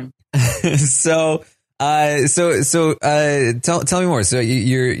mad at him. So tell me more. So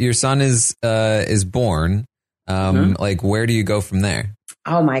your son is born. Like, where do you go from there?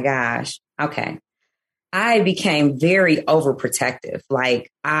 Oh my gosh. Okay. I became very overprotective. Like,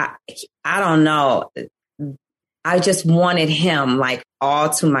 I don't know. I just wanted him like all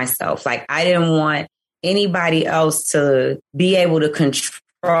to myself. Like, I didn't want anybody else to be able to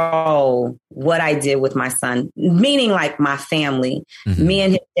control what I did with my son, meaning like my family, me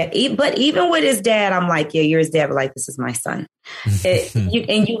and his dad. But even with his dad, I'm like, yeah, you're his dad, but like, this is my son. And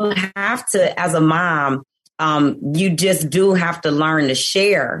you have to, as a mom, you just do have to learn to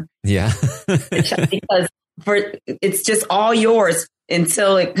share. Yeah. Because it's just all yours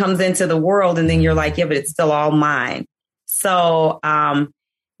until it comes into the world. And then you're like, yeah, but it's still all mine. So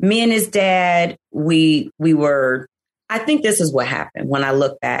me and his dad, we were, I think this is what happened when I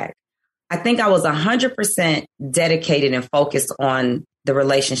look back. I think I was 100% dedicated and focused on the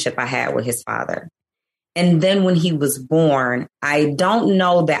relationship I had with his father. And then when he was born, I don't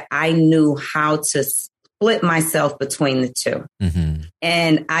know that I knew how to split myself between the two.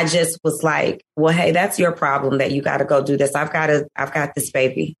 And I just was like, well, hey, that's your problem that you got to go do this. I've got this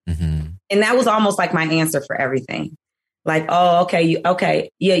baby. And that was almost like my answer for everything. Like, oh, okay.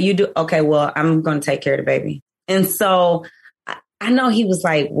 Yeah, you do. Okay, well, I'm going to take care of the baby. And so I know he was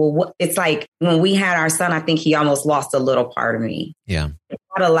like, well, it's like when we had our son, I think he almost lost a little part of me. Yeah.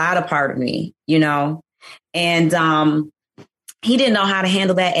 Not a lot of part of me, you know, and he didn't know how to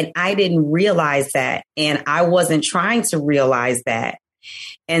handle that. And I didn't realize that. And I wasn't trying to realize that.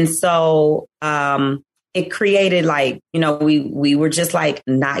 And so it created like, you know, we were just like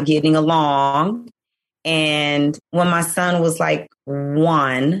not getting along. And when my son was like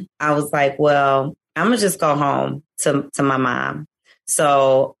 1, I was like, well, I'm going to just go home to my mom.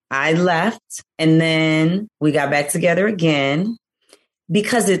 So I left and then we got back together again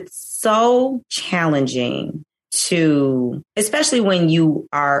because it's so challenging to, especially when you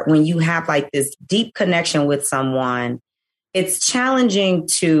have like this deep connection with someone, it's challenging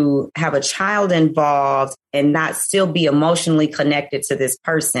to have a child involved and not still be emotionally connected to this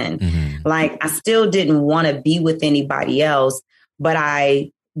person. Like I still didn't want to be with anybody else, but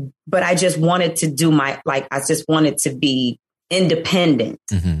I just wanted to do I just wanted to be independent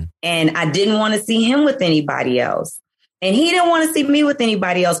and I didn't want to see him with anybody else. And he didn't want to see me with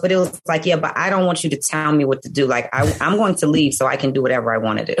anybody else, but it was like, yeah, but I don't want you to tell me what to do. Like I'm going to leave so I can do whatever I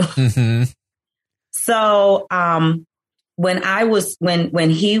want to do. So, when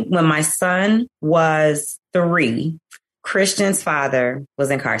my son was 3, Christian's father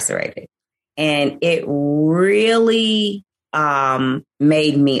was incarcerated, and it really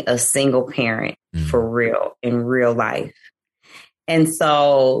made me a single parent for real in real life. And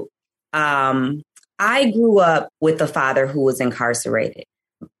so I grew up with a father who was incarcerated.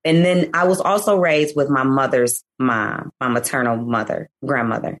 And then I was also raised with my mother's mom, my maternal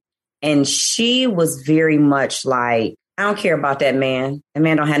grandmother. And she was very much like, I don't care about that man. That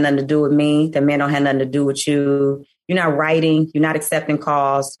man don't have nothing to do with me. That man don't have nothing to do with you. You're not writing. You're not accepting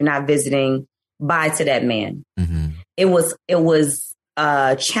calls. You're not visiting. Bye to that man. It was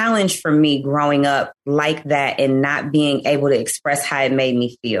a challenge for me growing up like that and not being able to express how it made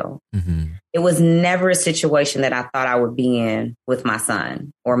me feel. It was never a situation that I thought I would be in with my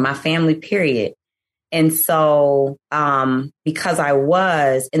son or my family, period. And so because I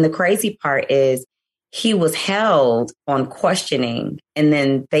was, and the crazy part is he was held on questioning and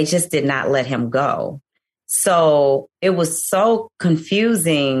then they just did not let him go. So it was so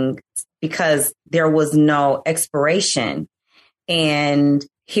confusing because there was no expiration. And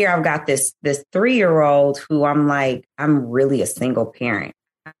here I've got this 3-year-old who I'm like, I'm really a single parent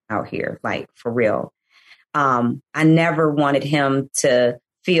out here, like for real. I never wanted him to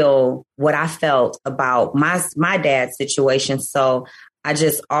feel what I felt about my dad's situation. So I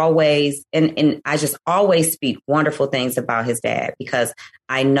just always, and I just always speak wonderful things about his dad because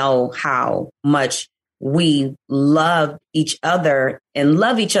I know how much we love each other and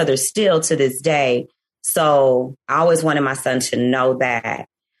love each other still to this day. So I always wanted my son to know that.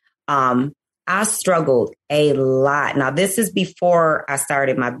 I struggled a lot. Now, this is before I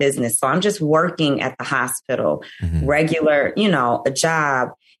started my business. So I'm just working at the hospital, regular, a job.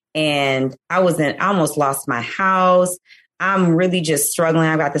 And I almost lost my house. I'm really just struggling.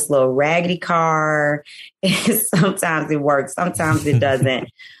 I got this little raggedy car. Sometimes it works. Sometimes it doesn't.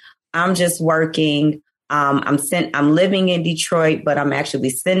 I'm just working. I'm living in Detroit, but I'm actually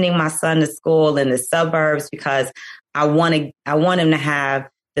sending my son to school in the suburbs because I want him to have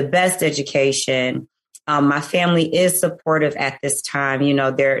the best education. My family is supportive at this time.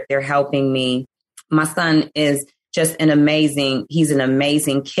 They're helping me. My son is just he's an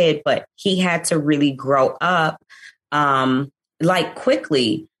amazing kid, but he had to really grow up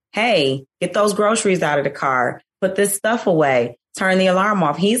quickly. Hey, get those groceries out of the car, put this stuff away, turn the alarm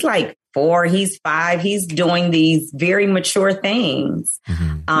off. He's like 4, he's 5, he's doing these very mature things.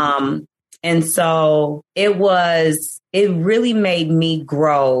 And so it really made me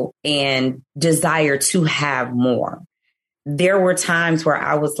grow and desire to have more. there were times where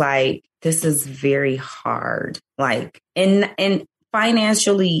I was like, this is very hard. Like, and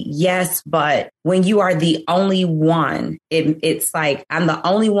financially, yes, but when you are the only one, it's like I'm the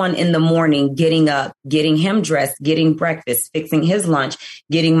only one in the morning getting up, getting him dressed, getting breakfast, fixing his lunch,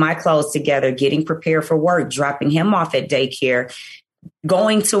 getting my clothes together, getting prepared for work, dropping him off at daycare,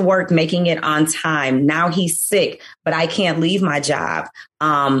 going to work, making it on time. Now he's sick, but I can't leave my job.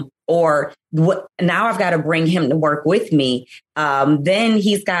 Now I've got to bring him to work with me. Then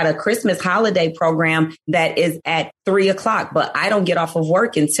he's got a Christmas holiday program that is at 3:00, but I don't get off of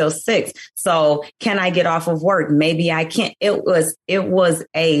work until 6. So can I get off of work? Maybe I can't. It was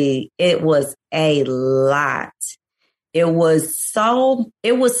a lot. It was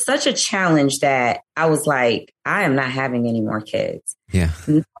such a challenge that I was like, I am not having any more kids. Yeah.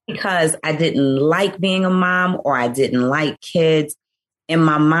 Not because I didn't like being a mom or I didn't like kids. In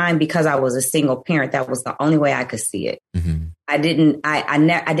my mind, because I was a single parent, that was the only way I could see it. Mm-hmm. I didn't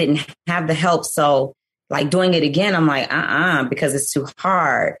have the help. So like doing it again, I'm like, because it's too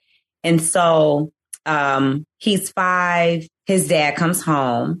hard. And so he's 5. His dad comes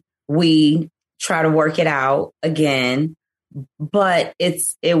home. We try to work it out again. But it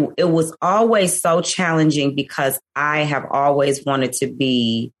was always so challenging because I have always wanted to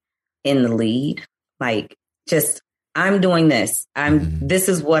be in the lead. Like just I'm doing this. This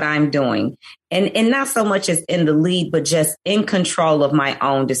is what I'm doing. And not so much as in the lead, but just in control of my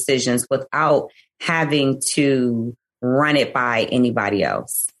own decisions without having to run it by anybody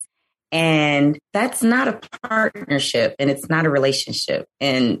else. And that's not a partnership and it's not a relationship.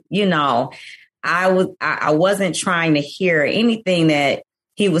 And, you know, I wasn't trying to hear anything that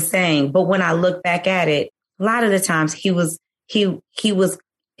he was saying. But when I look back at it, a lot of the times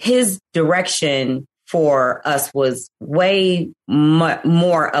his direction for us was way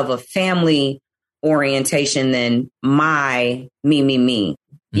more of a family orientation than my me,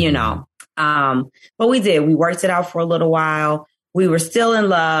 you know. But we worked it out for a little while. We were still in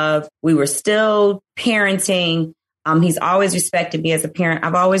love. We were still parenting. He's always respected me as a parent.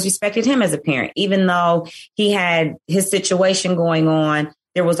 I've always respected him as a parent, even though he had his situation going on.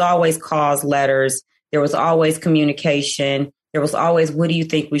 There was always calls, letters. There was always communication. There was always, what do you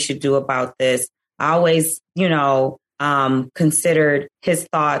think we should do about this? I always, you know, considered his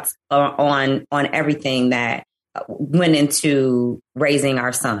thoughts on everything that went into raising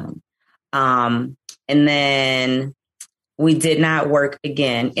our son. And then we did not work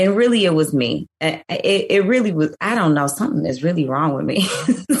again. And really, it was me. It really was. I don't know. Something is really wrong with me.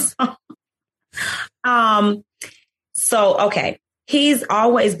 Okay. He's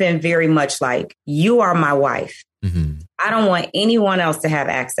always been very much like, you are my wife. Mm-hmm. I don't want anyone else to have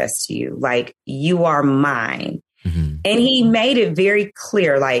access to you. Like, you are mine. Mm-hmm. And he made it very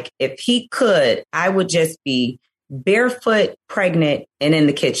clear, like, if he could, I would just be barefoot, pregnant, and in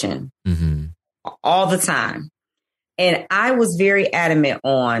the kitchen all the time. And I was very adamant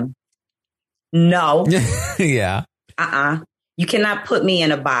on, no. Yeah. You cannot put me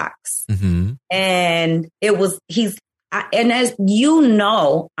in a box. Mm-hmm. And and as you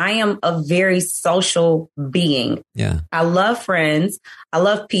know, I am a very social being. Yeah. I love friends. I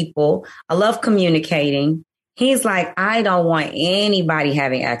love people. I love communicating. He's like, I don't want anybody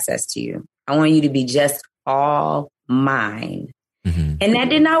having access to you. I want you to be just all mine. Mm-hmm. And that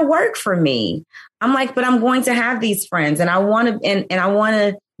did not work for me. I'm like, but I'm going to have these friends and I want to, and I want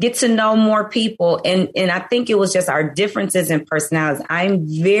to get to know more people. And I think it was just our differences in personalities. I'm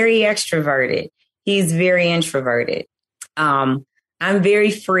very extroverted. He's very introverted. I'm very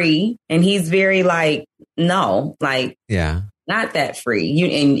free and he's very like, no, like, yeah, not that free.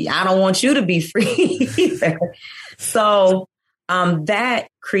 And I don't want you to be free either. So, that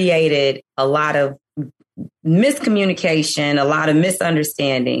created a lot of miscommunication, a lot of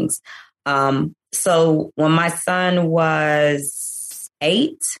misunderstandings. So when my son was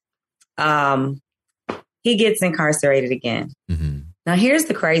 8, he gets incarcerated again. Mm-hmm. Now, here's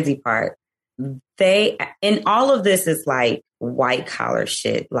the crazy part. And all of this is like white collar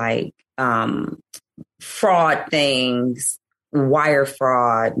shit, like fraud things, wire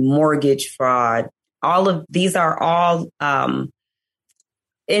fraud, mortgage fraud. All of these are all,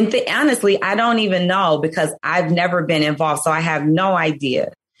 honestly, I don't even know because I've never been involved. So I have no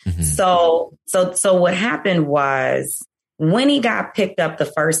idea. Mm-hmm. So what happened was when he got picked up the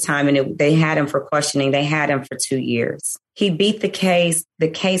first time and they had him for questioning, they had him for 2 years. He beat the case. The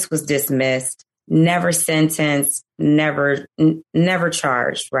case was dismissed, never sentenced, never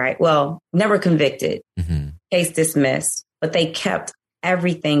charged, right? Well, never convicted, case dismissed, but they kept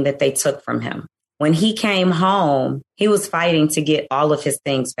everything that they took from him. When he came home, he was fighting to get all of his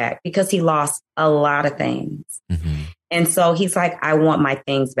things back because he lost a lot of things. Mm-hmm. And so he's like, I want my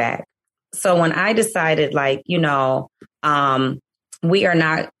things back. So when I decided, like, I'm not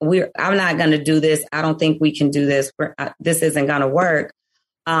going to do this. I don't think we can do this. This isn't going to work.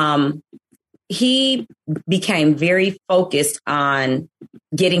 He became very focused on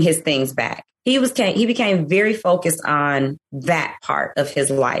getting his things back. He became very focused on that part of his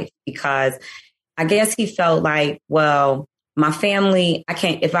life, because I guess he felt like, well, my family,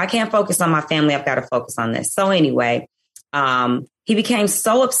 if I can't focus on my family, I've got to focus on this. So anyway, he became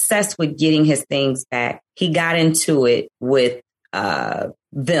so obsessed with getting his things back. He got into it with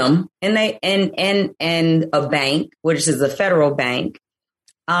them and a bank, which is a federal bank.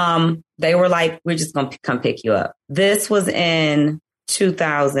 They were like, we're just going to come pick you up. This was in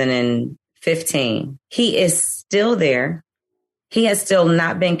 2015. He is still there. He has still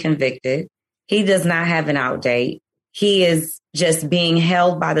not been convicted. He does not have an out date. He is just being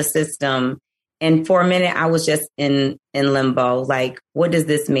held by the system. And for a minute, I was just in limbo. Like, what does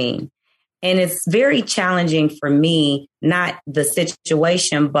this mean? And it's very challenging for me, not the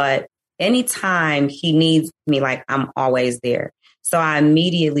situation, but anytime he needs me, like, I'm always there. So I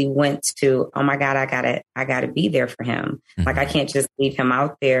immediately went to, oh my God, I gotta be there for him. Mm-hmm. Like, I can't just leave him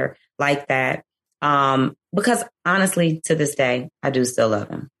out there like that. Because honestly, to this day, I do still love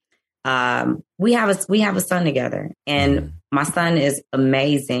him. We have a son together, and my son is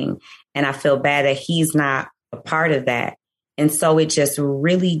amazing. And I feel bad that he's not a part of that. And so it just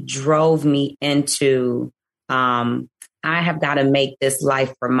really drove me into, I have got to make this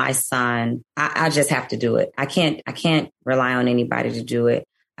life for my son. I just have to do it. I can't rely on anybody to do it.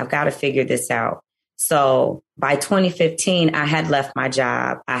 I've got to figure this out. So by 2015, I had left my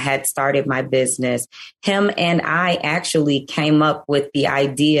job. I had started my business. Him and I actually came up with the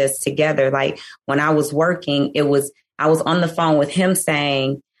ideas together. Like, when I was working, I was on the phone with him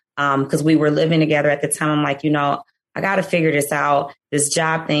saying, because we were living together at the time, I'm like, I got to figure this out. This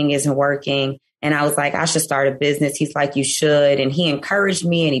job thing isn't working. And I was like, I should start a business. He's like, you should. And he encouraged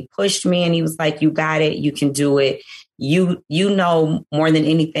me and he pushed me and he was like, you got it. You can do it. You know more than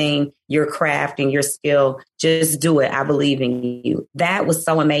anything, your craft and your skill. Just do it. I believe in you. That was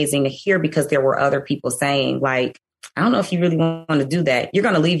so amazing to hear, because there were other people saying, like, I don't know if you really want to do that. You're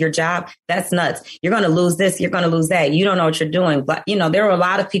going to leave your job. That's nuts. You're going to lose this. You're going to lose that. You don't know what you're doing. But, there were a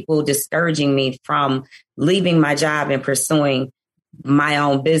lot of people discouraging me from leaving my job and pursuing my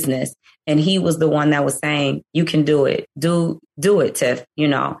own business. And he was the one that was saying, you can do it. Do it, Tiff,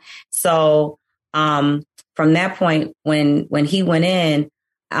 So from that point, when he went in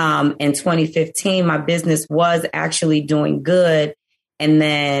 2015, my business was actually doing good. And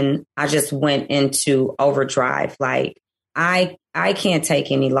then I just went into overdrive. Like, I can't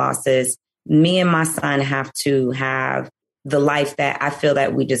take any losses. Me and my son have to have the life that I feel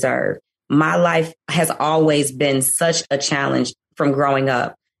that we deserve. My life has always been such a challenge from growing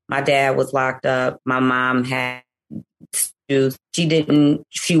up. My dad was locked up. My mom had issues.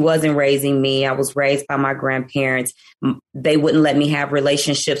 She wasn't raising me. I was raised by my grandparents. They wouldn't let me have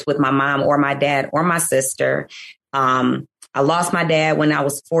relationships with my mom or my dad or my sister. I lost my dad when I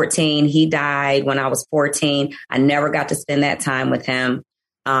was 14. He died when I was 14. I never got to spend that time with him.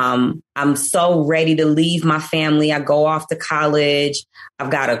 I'm so ready to leave my family. I go off to college. I've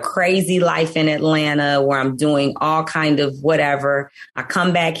got a crazy life in Atlanta where I'm doing all kind of whatever. I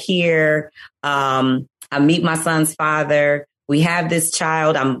come back here. I meet my son's father. We have this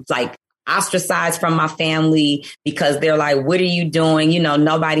child. I'm like ostracized from my family because they're like, what are you doing?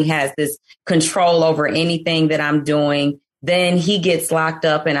 Nobody has this control over anything that I'm doing. Then he gets locked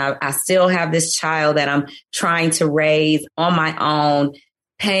up and I still have this child that I'm trying to raise on my own,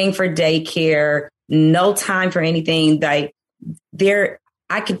 paying for daycare, no time for anything. Like,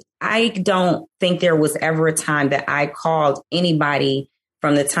 I don't think there was ever a time that I called anybody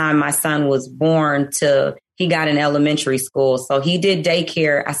from the time my son was born to he got in elementary school. So he did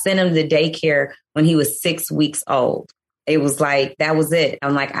daycare. I sent him to daycare when he was 6 weeks old. It was like, that was it.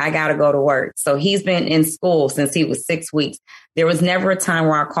 I'm like, I got to go to work. So he's been in school since he was 6 weeks. There was never a time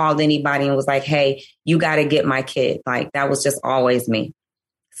where I called anybody and was like, hey, you got to get my kid. Like, that was just always me.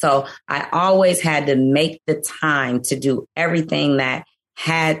 So I always had to make the time to do everything that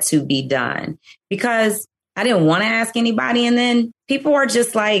had to be done because I didn't want to ask anybody. And then people are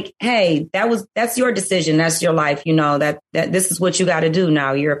just like, hey, that's your decision. That's your life. That this is what you got to do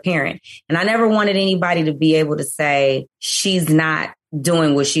now. You're a parent. And I never wanted anybody to be able to say she's not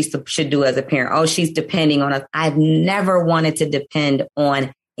doing what she should do as a parent. Oh, she's depending on us. I've never wanted to depend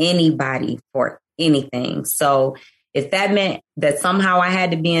on anybody for anything. So if that meant that somehow I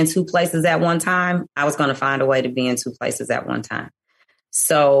had to be in two places at one time, I was going to find a way to be in two places at one time.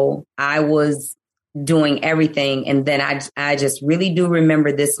 So I was doing everything. And then I just really do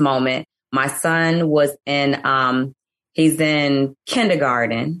remember this moment. My son was he's in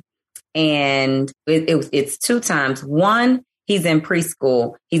kindergarten, and it's 2 times. One, he's in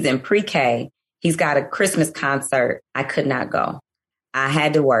preschool. He's in pre-K. He's got a Christmas concert. I could not go. I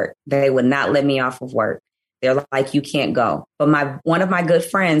had to work. They would not let me off of work. They're like, you can't go. But one of my good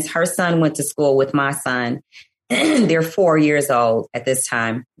friends, her son went to school with my son. They're 4 years old at this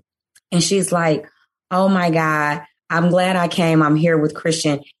time. And she's like, oh my God, I'm glad I came. I'm here with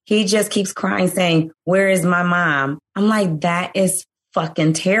Christian. He just keeps crying, saying, where is my mom? I'm like, that is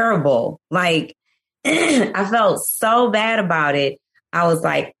fucking terrible. Like, I felt so bad about it. I was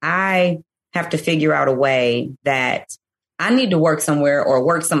like, I have to figure out a way that I need to work somewhere or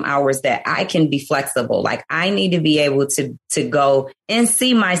work some hours that I can be flexible. Like, I need to be able to go and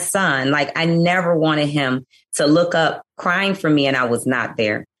see my son. Like, I never wanted him to look up crying for me and I was not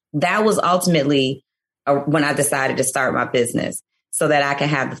there. That was ultimately when I decided to start my business so that I could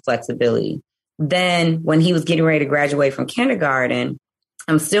have the flexibility. Then when he was getting ready to graduate from kindergarten,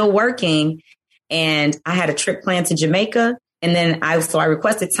 I'm still working and I had a trip planned to Jamaica. And then I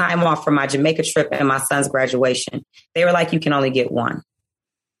requested time off for my Jamaica trip and my son's graduation. They were like, you can only get one.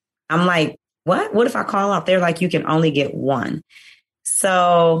 I'm like, what? What if I call off? They're like, you can only get one.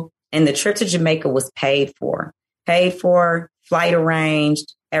 So, and the trip to Jamaica was paid for, flight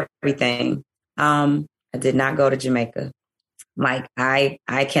arranged, everything. I did not go to Jamaica. Like, I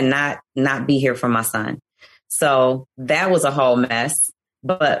cannot not be here for my son. So that was a whole mess,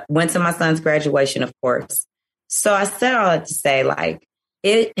 but went to my son's graduation, of course. So I said all that to say, like,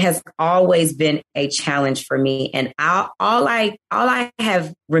 it has always been a challenge for me. And all I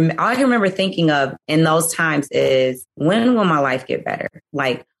remember thinking of in those times is, when will my life get better?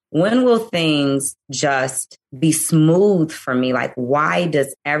 Like, when will things just be smooth for me? Like, why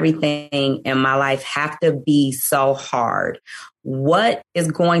does everything in my life have to be so hard? What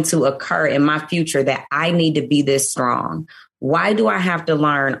is going to occur in my future that I need to be this strong? Why do I have to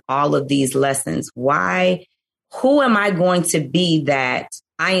learn all of these lessons? Who am I going to be that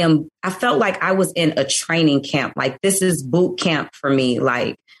I am? I felt like I was in a training camp. Like, this is boot camp for me.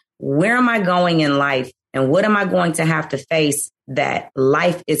 Like, where am I going in life? And what am I going to have to face that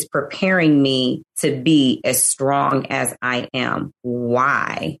life is preparing me to be as strong as I am?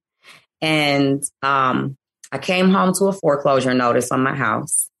 Why? And I came home to a foreclosure notice on my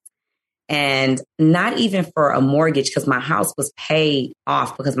house. And not even for a mortgage, because my house was paid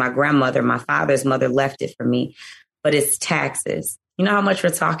off because my grandmother, my father's mother, left it for me. But it's taxes. You know how much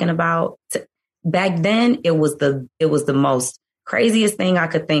we're talking about? Back then, it was the most craziest thing I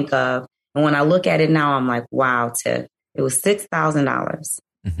could think of. And when I look at it now, I'm like, wow, Tiff, it was $6,000.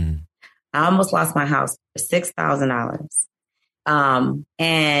 Mm-hmm. I almost lost my house for $6,000.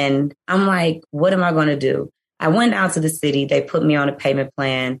 And I'm like, what am I going to do? I went down to the city. They put me on a payment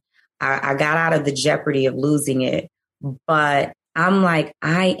plan. I got out of the jeopardy of losing it. But I'm like,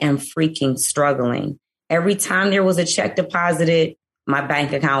 I am freaking struggling. Every time there was a check deposited, my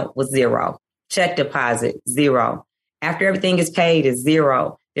bank account was zero. Check deposit, zero. After everything is paid, it's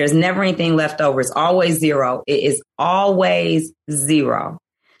zero. There's never anything left over. It's always zero. It is always zero.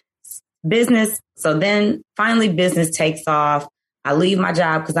 Business. So then finally business takes off. I leave my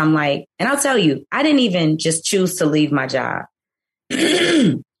job because I'm like, and I'll tell you, I didn't even just choose to leave my job.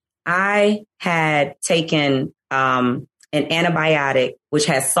 I had taken an antibiotic, which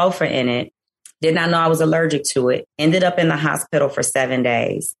has sulfur in it. Did not know I was allergic to it. Ended up in the hospital for 7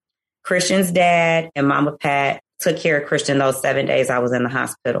 days. Christian's dad and Mama Pat took care of Christian those 7 days I was in the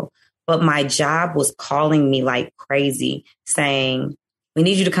hospital. But my job was calling me like crazy, saying, we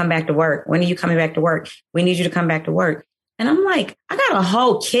need you to come back to work. When are you coming back to work? We need you to come back to work. And I'm like, I got a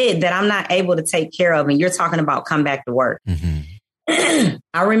whole kid that I'm not able to take care of. And you're talking about come back to work. Mm-hmm.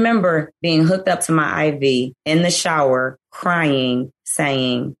 I remember being hooked up to my IV in the shower, crying,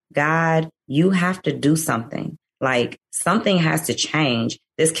 saying, God, you have to do something. Like, something has to change.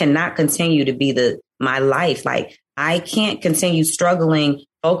 This cannot continue to be my life. Like, I can't continue struggling,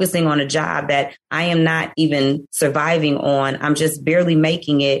 focusing on a job that I am not even surviving on. I'm just barely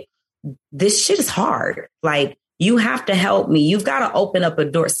making it. This shit is hard. Like, you have to help me. You've got to open up a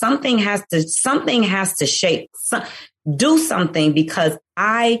door. Something has to shake. Do something, because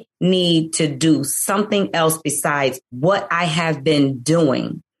I need to do something else besides what I have been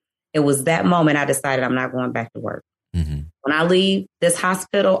doing. It was that moment I decided I'm not going back to work. Mm-hmm. When I leave this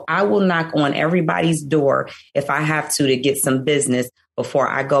hospital, I will knock on everybody's door if I have to get some business before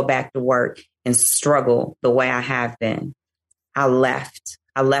I go back to work and struggle the way I have been. I left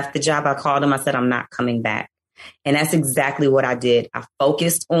the job. I called them. I said, I'm not coming back. And that's exactly what I did. I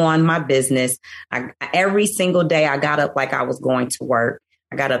focused on my business. Every single day I got up like I was going to work.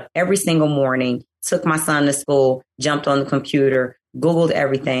 I got up every single morning, took my son to school, jumped on the computer, Googled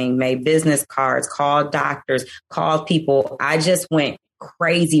everything, made business cards, called doctors, called people. I just went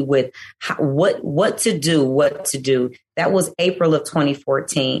crazy with what to do. That was April of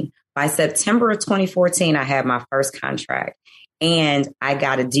 2014. By September of 2014, I had my first contract. And I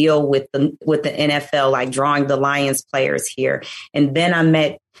got a deal with the NFL, like drawing the Lions players here. And then I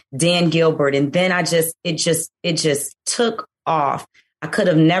met Dan Gilbert. And then it just took off. I could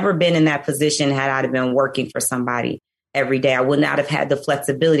have never been in that position had I been working for somebody every day. I would not have had the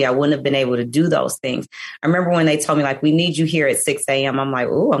flexibility. I wouldn't have been able to do those things. I remember when they told me, like, we need you here at 6 a.m. I'm like,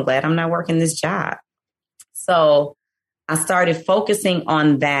 oh, I'm glad I'm not working this job. So I started focusing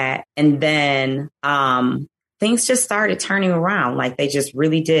on that. And then things just started turning around, like they just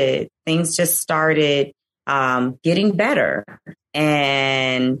really did. Things just started getting better.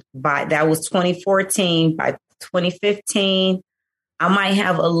 And that was 2014. By 2015, I might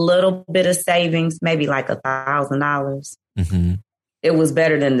have a little bit of savings, maybe like $1,000. Mm-hmm. It was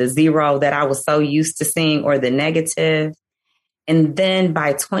better than the zero that I was so used to seeing, or the negative. And then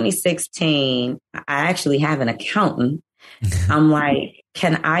by 2016, I actually have an accountant. I'm like,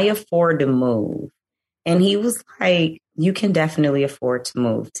 can I afford to move? And he was like, you can definitely afford to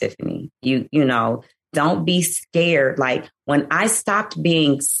move, Tiffany. You know, don't be scared. Like, when I stopped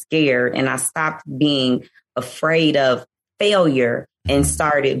being scared and I stopped being afraid of failure and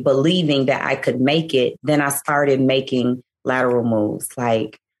started believing that I could make it, then I started making lateral moves.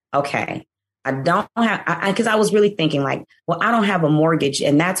 Like, okay, I don't have, because I was really thinking like, well, I don't have a mortgage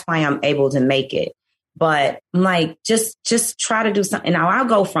and that's why I'm able to make it. But I'm like, just try to do something. Now I'll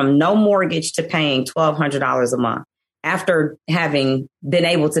go from no mortgage to paying $1,200 a month after having been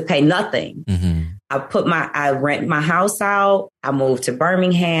able to pay nothing. Mm-hmm. I rent my house out. I moved to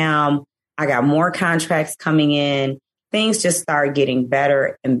Birmingham. I got more contracts coming in. Things just started getting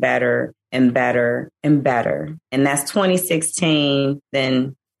better and better and better and better. And that's 2016.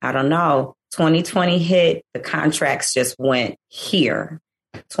 Then, I don't know, 2020 hit, the contracts just went here.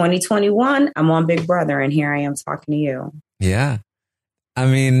 2021, I'm on Big Brother, and here I am talking to you. Yeah. I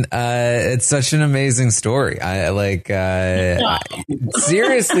mean, it's such an amazing story.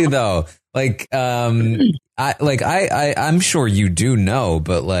 Seriously though, I'm sure you do know,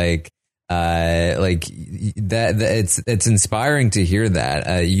 but it's inspiring to hear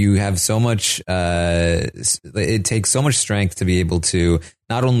that. You have so much, it takes so much strength to be able to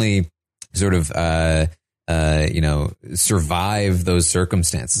not only sort of, survive those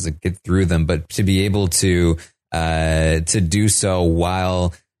circumstances and get through them, but to be able to do so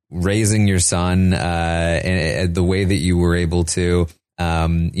while raising your son, and the way that you were able to,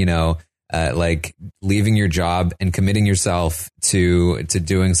 leaving your job and committing yourself to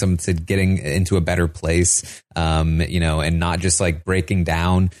doing to getting into a better place, and not just like breaking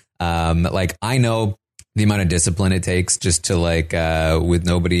down. I know the amount of discipline it takes just to with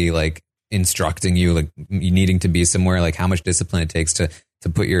nobody instructing you, you needing to be somewhere, how much discipline it takes to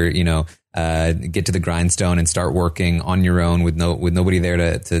put your, get to the grindstone and start working on your own with nobody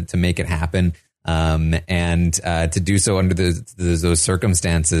there to make it happen. And to do so under those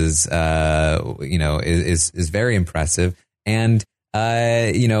circumstances, is very impressive. And,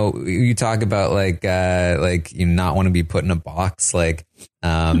 you talk about you not want to be put in a box, I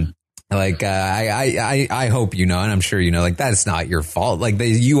hope and I'm sure that's not your fault.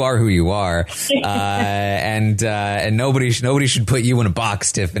 You are who you are, and nobody should put you in a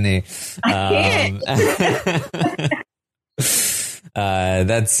box, Tiffany.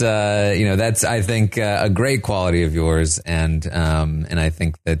 That's I think a great quality of yours, and I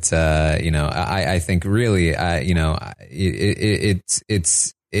think that I think really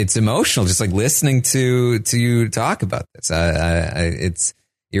it's emotional just listening to you talk about this.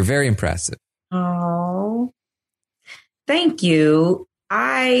 You're very impressive. Oh, thank you.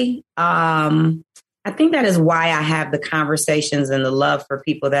 I think that is why I have the conversations and the love for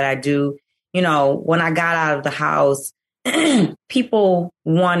people that I do. When I got out of the house, people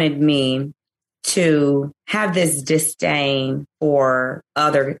wanted me to have this disdain for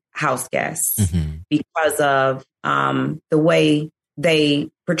other house guests because of the way they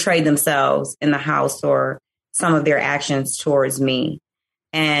portray themselves in the house or some of their actions towards me.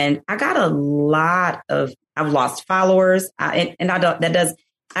 And I got I've lost followers. I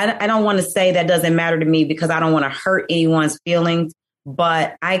don't want to say that doesn't matter to me because I don't want to hurt anyone's feelings,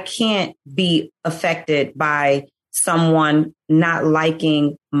 but I can't be affected by someone not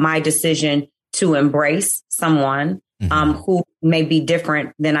liking my decision to embrace someone who may be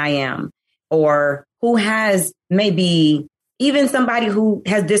different than I am, or who has maybe even somebody who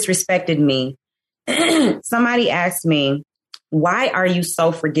has disrespected me. Somebody asked me, why are you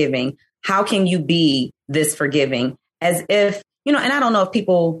so forgiving? How can you be this forgiving? As if, and I don't know if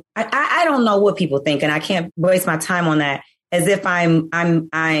people, I don't know what people think, and I can't waste my time on that. As if I'm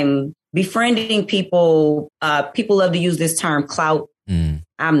befriending people. People love to use this term clout.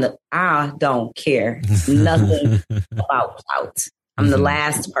 I don't care nothing about clout. I'm the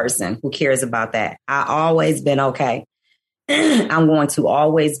last person who cares about that. I always been okay. I'm going to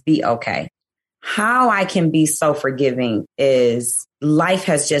always be okay. How I can be so forgiving is life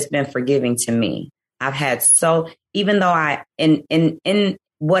has just been forgiving to me. I've had even though in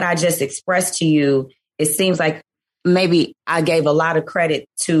what I just expressed to you, it seems like maybe I gave a lot of credit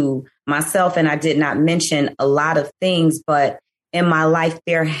to myself and I did not mention a lot of things, but in my life,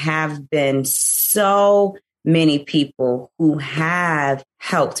 there have been so many people who have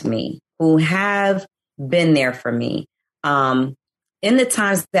helped me, who have been there for me. In the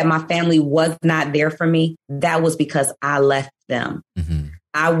times that my family was not there for me, that was because I left them. Mm-hmm.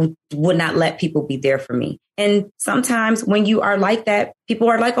 I would not let people be there for me. And sometimes when you are like that, people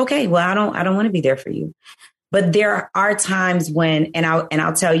are like, okay, well, I don't want to be there for you. But there are times when, and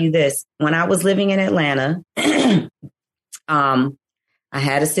I'll tell you this, when I was living in Atlanta, I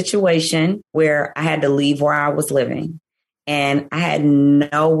had a situation where I had to leave where I was living and I had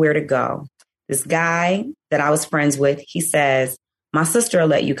nowhere to go. This guy that I was friends with, he says, my sister will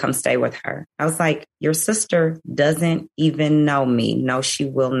let you come stay with her. I was like, your sister doesn't even know me. No, she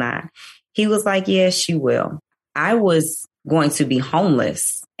will not. He was like, yeah, she will. I was going to be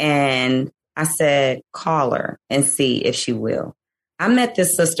homeless. And I said, call her and see if she will. I met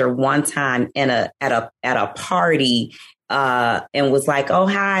this sister one time at a party and was like, oh,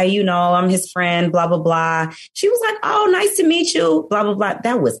 hi, I'm his friend, blah, blah, blah. She was like, oh, nice to meet you, blah, blah, blah.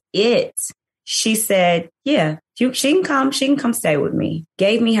 That was it. She said, yeah, she can come stay with me.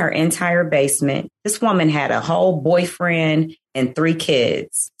 Gave me her entire basement. This woman had a whole boyfriend and 3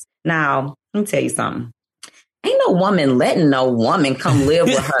 kids. Now, let me tell you something. Ain't no woman letting no woman come live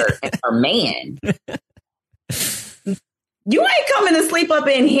with her and her man. You ain't coming to sleep up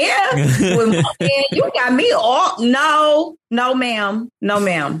in here with my man. You got me all. No, ma'am. No,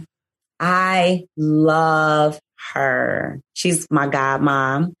 ma'am. I love her. She's my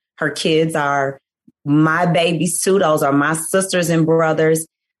godmom. Her kids are my babies too. Those are my sisters and brothers.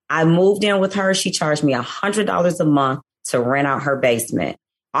 I moved in with her. She charged me $100 a month to rent out her basement.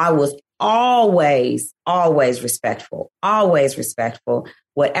 I was always respectful, always respectful.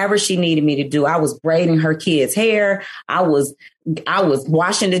 Whatever she needed me to do, I was braiding her kids' hair. I was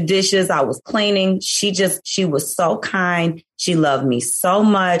washing the dishes. I was cleaning. She was so kind. She loved me so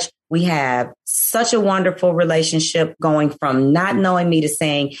much. We have such a wonderful relationship going from not knowing me to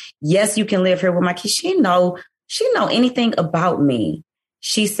saying, yes, you can live here with my kids. She know anything about me.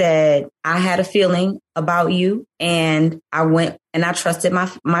 She said, I had a feeling about you and I went and I trusted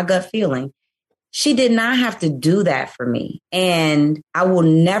my gut feeling. She did not have to do that for me. And I will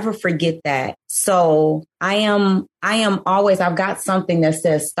never forget that. So I am always, I've got something that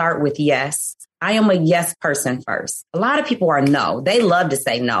says start with yes. I am a yes person first. A lot of people are no. They love to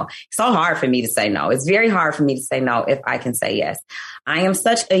say no. It's so hard for me to say no. It's very hard for me to say no if I can say yes. I am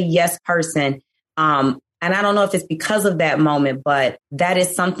such a yes person. And I don't know if it's because of that moment, but that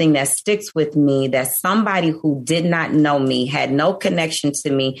is something that sticks with me, that somebody who did not know me, had no connection to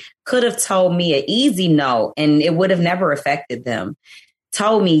me, could have told me an easy no, and it would have never affected them,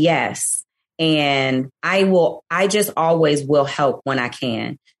 told me yes. And I just always will help when I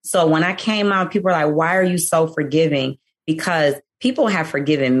can. So when I came out, people are like, why are you so forgiving? Because people have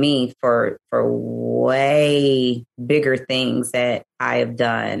forgiven me for way bigger things that I have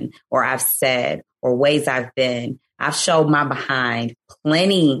done or I've said or ways I've been. I've showed my behind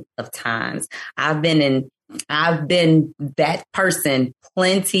plenty of times. I've been that person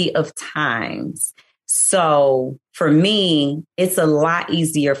plenty of times. So for me, it's a lot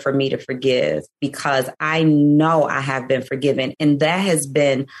easier for me to forgive because I know I have been forgiven. And that has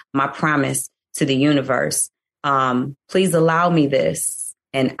been my promise to the universe. Please allow me this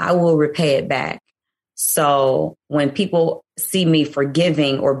and I will repay it back. So when people see me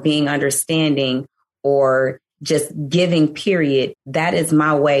forgiving or being understanding or just giving, period, that is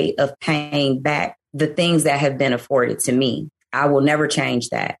my way of paying back the things that have been afforded to me. I will never change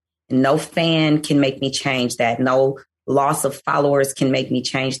that. No fan can make me change that. No loss of followers can make me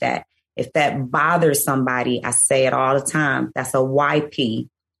change that. If that bothers somebody, I say it all the time. That's a YP,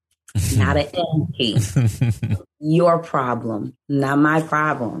 not an MP. Your problem, not my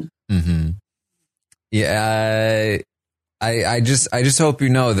problem. Mm-hmm. Yeah. I just hope you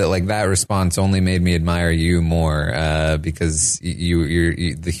know that like that response only made me admire you more, because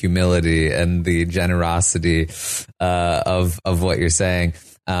you're the humility and the generosity of what you're saying.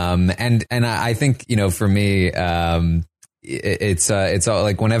 And I think, you know, for me, it's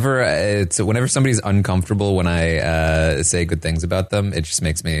like whenever somebody's uncomfortable when I say good things about them, it just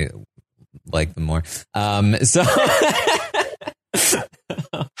makes me like them more. So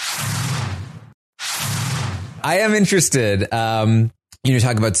I am interested. You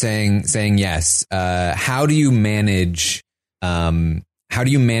talk about saying yes. How do you manage? How do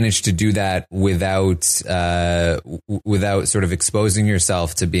you manage to do that without sort of exposing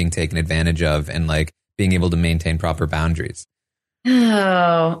yourself to being taken advantage of, and like being able to maintain proper boundaries?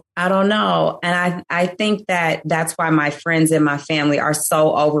 Oh, I don't know. And I think that's why my friends and my family are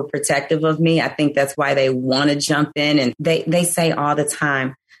so overprotective of me. I think that's why they want to jump in, and they say all the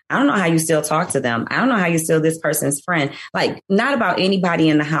time, I don't know how you still talk to them. I don't know how you still this person's friend. Like, not about anybody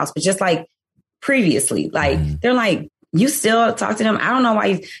in the house, but just like previously, like they're like, you still talk to them. I don't know why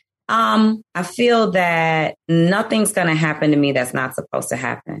you, I feel that nothing's going to happen to me that's not supposed to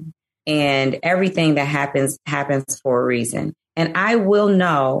happen. And everything that happens for a reason. And I will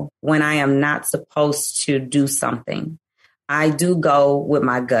know when I am not supposed to do something. I do go with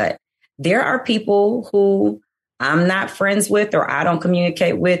my gut. There are people who I'm not friends with or I don't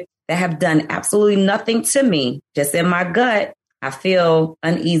communicate with that have done absolutely nothing to me. Just in my gut, I feel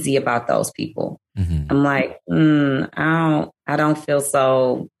uneasy about those people. Mm-hmm. I'm like, I don't feel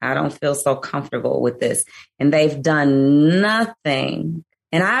so comfortable with this. And they've done nothing.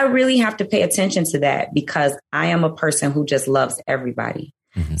 And I really have to pay attention to that, because I am a person who just loves everybody.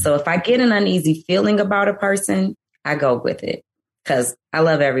 Mm-hmm. So if I get an uneasy feeling about a person, I go with it because I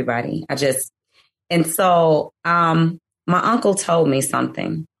love everybody. And so my uncle told me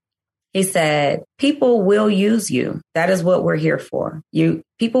something. He said, people will use you. That is what we're here for.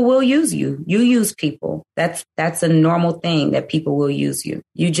 People will use you. You use people. That's a normal thing, that people will use you.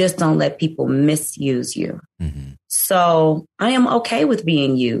 You just don't let people misuse you. Mm-hmm. So I am okay with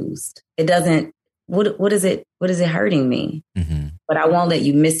being used. It doesn't, what is it hurting me? Mm-hmm. But I won't let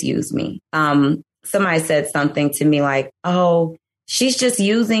you misuse me. Somebody said something to me like, oh, she's just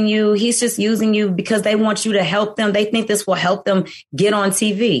using you. He's just using you because they want you to help them. They think this will help them get on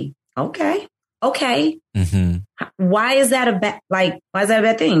TV. Okay. Mm-hmm. Why is that a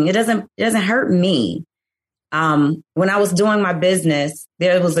bad thing? It doesn't hurt me. When I was doing my business,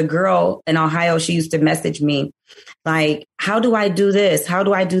 there was a girl in Ohio. She used to message me like, how do I do this? How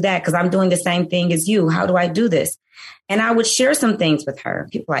do I do that? Because I'm doing the same thing as you. How do I do this? And I would share some things with her.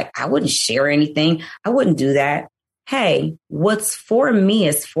 People like, I wouldn't share anything. I wouldn't do that. Hey, what's for me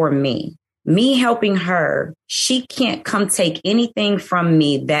is for me. Me helping her, she can't come take anything from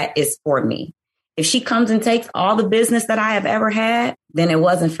me that is for me. If she comes and takes all the business that I have ever had, then it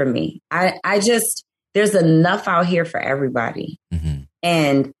wasn't for me. There's enough out here for everybody. Mm-hmm.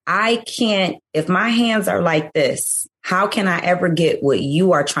 And I can't, if my hands are like this, how can I ever get what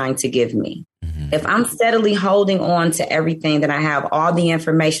you are trying to give me? Mm-hmm. If I'm steadily holding on to everything that I have, all the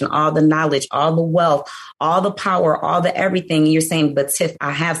information, all the knowledge, all the wealth, all the power, all the everything, and you're saying, but Tiff,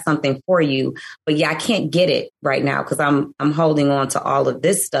 I have something for you, but yeah, I can't get it right now because I'm holding on to all of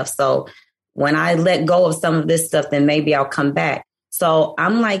this stuff. So when I let go of some of this stuff, then maybe I'll come back. So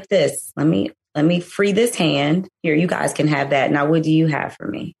I'm like this, let me free this hand. Here, you guys can have that. Now, what do you have for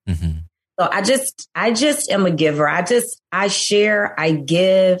me? Mm-hmm. So I just am a giver. I share, I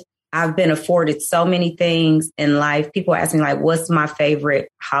give. I've been afforded so many things in life. People ask me like, what's my favorite?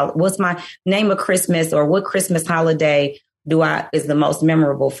 What's my name of Christmas, or what Christmas holiday is the most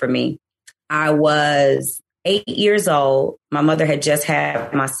memorable for me? I was 8 years old. My mother had just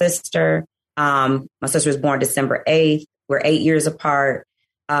had my sister. My sister was born December 8th. We're 8 years apart.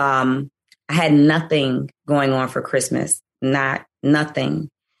 I had nothing going on for Christmas, nothing.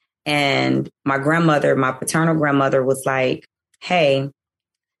 And my paternal grandmother was like, hey,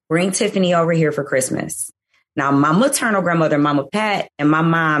 bring Tiffany over here for Christmas. Now, my maternal grandmother, Mama Pat, and my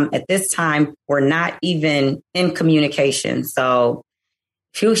mom at this time were not even in communication. So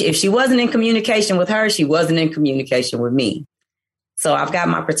if she wasn't in communication with her, she wasn't in communication with me. So I've got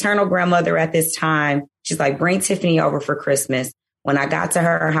my paternal grandmother at this time. She's like, bring Tiffany over for Christmas. When I got to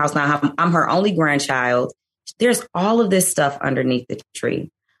her house, now I'm her only grandchild. There's all of this stuff underneath the tree.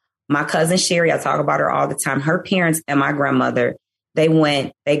 My cousin Sherry, I talk about her all the time. Her parents and my grandmother, they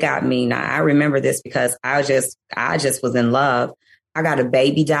got me. Now I remember this because I just was in love. I got a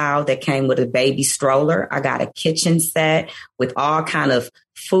baby doll that came with a baby stroller. I got a kitchen set with all kind of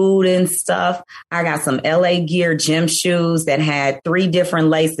food and stuff. I got some LA Gear gym shoes that had 3 different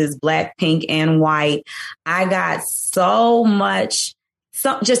laces, black, pink, and white. I got so much,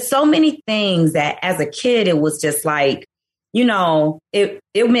 just so many things that as a kid, it was just like, you know, it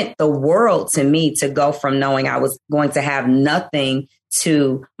meant the world to me to go from knowing I was going to have nothing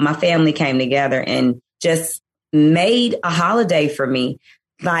to my family came together and just made a holiday for me.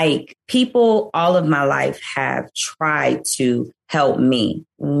 Like, people all of my life have tried to help me.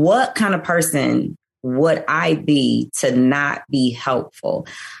 What kind of person would I be to not be helpful?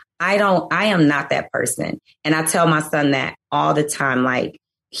 I am not that person. And I tell my son that all the time. Like,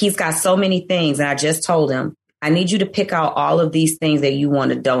 he's got so many things. And I just told him, I need you to pick out all of these things that you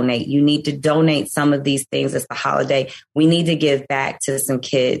want to donate. You need to donate some of these things. It's the holiday. We need to give back to some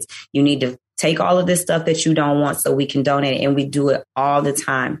kids. You need to take all of this stuff that you don't want so we can donate it. And we do it all the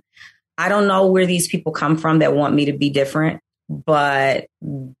time. I don't know where these people come from that want me to be different, but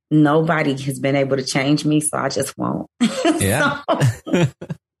nobody has been able to change me. So I just won't. Yeah.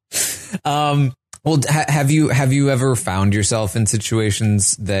 Well, have you ever found yourself in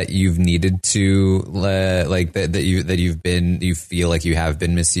situations that you've needed to you feel like you have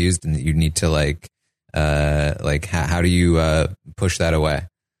been misused and that you need to how do you push that away?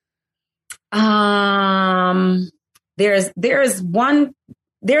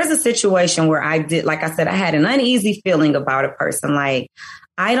 There's a situation where I did, like I said, I had an uneasy feeling about a person. Like,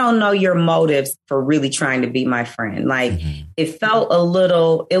 I don't know your motives for really trying to be my friend. Like, it felt a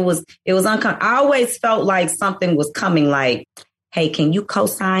little, it was uncomfortable. I always felt like something was coming, like, hey, can you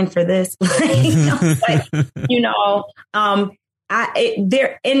co-sign for this? Like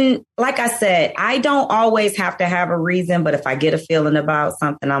I said, I don't always have to have a reason, but if I get a feeling about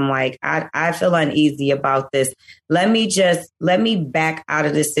something, I'm like, I feel uneasy about this. Let me back out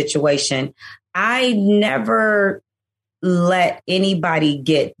of this situation. I never let anybody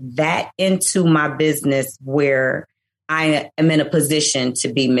get that into my business where I am in a position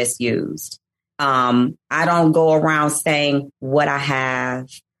to be misused. I don't go around saying what I have.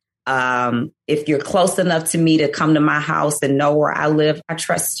 If you're close enough to me to come to my house and know where I live, I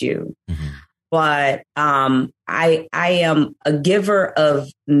trust you. Mm-hmm. But I am a giver of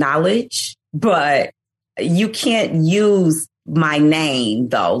knowledge, but you can't use my name,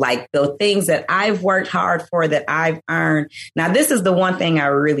 though. Like, the things that I've worked hard for, that I've earned. Now, this is the one thing I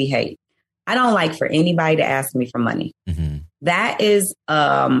really hate. I don't like for anybody to ask me for money. Mm-hmm. That is,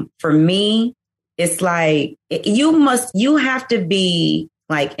 for me, it's like, you have to be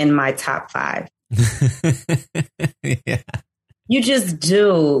like in my top 5. Yeah. You just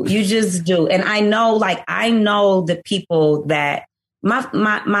do. And I know the people that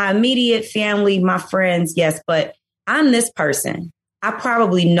my immediate family, my friends, yes, but I'm this person. I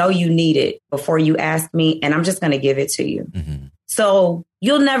probably know you need it before you ask me, and I'm just going to give it to you. Mm-hmm. So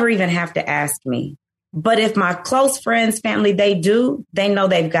you'll never even have to ask me. But if my close friends, family, they know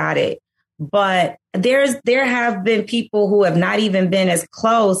they've got it. But there have been people who have not even been as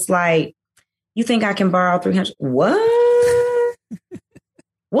close. Like, you think I can borrow $300? What?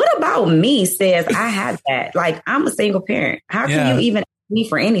 What about me says I have that? Like, I'm a single parent. How can you even ask me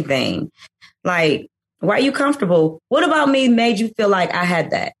for anything? Like, why are you comfortable? What about me made you feel like I had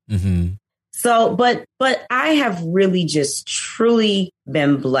that? Mm-hmm. So, but I have really just truly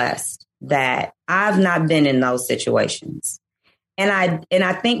been blessed that I've not been in those situations. And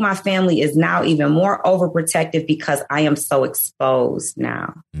I think my family is now even more overprotective because I am so exposed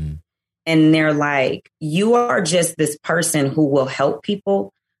now. Mm. And they're like, you are just this person who will help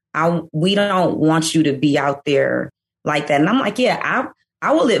people. We don't want you to be out there like that. And I'm like, yeah,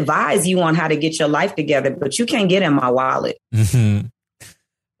 I will advise you on how to get your life together, but you can't get in my wallet. Mm-hmm.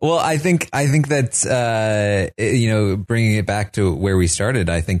 Well, I think that, bringing it back to where we started,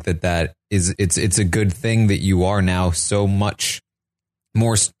 I think that it's a good thing that you are now so much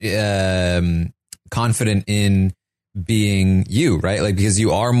more confident in being you, right? Like, because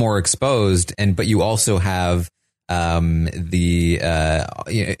you are more exposed, but you also have almost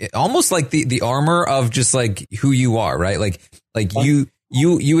like the armor of just like who you are, right? Like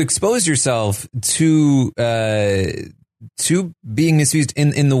you expose yourself to being misused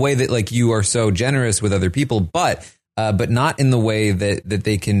in the way that, like, you are so generous with other people, but not in the way that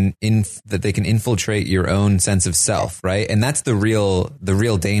they can infiltrate your own sense of self, right? And that's the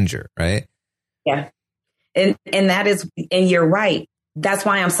real danger, right? Yeah. And that is, and you're right. That's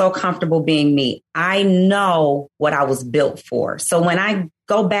why I'm so comfortable being me. I know what I was built for. So when I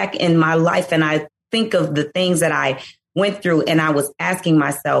go back in my life and I think of the things that I went through, and I was asking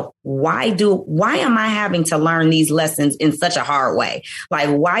myself, why am I having to learn these lessons in such a hard way? Like,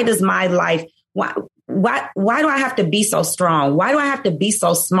 why does my life, why do I have to be so strong? Why do I have to be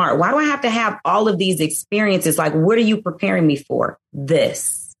so smart? Why do I have to have all of these experiences? Like, what are you preparing me for?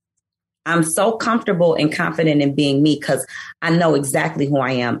 This. I'm so comfortable and confident in being me because I know exactly who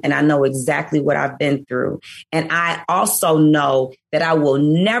I am and I know exactly what I've been through. And I also know that I will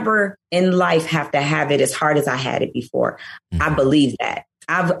never in life have to have it as hard as I had it before. I believe that.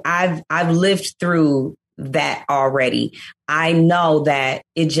 I've lived through that already. I know that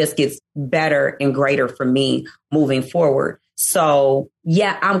it just gets better and greater for me moving forward. So,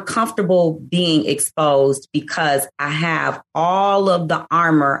 yeah, I'm comfortable being exposed because I have all of the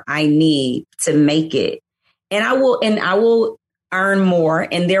armor I need to make it. And I will earn more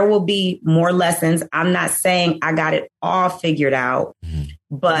and there will be more lessons. I'm not saying I got it all figured out,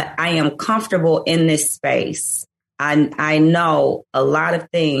 but I am comfortable in this space. I know a lot of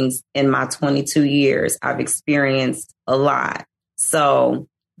things in my 22 years. I've experienced a lot. So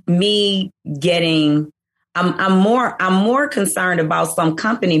me getting I'm more concerned about some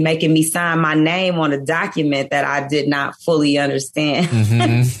company making me sign my name on a document that I did not fully understand.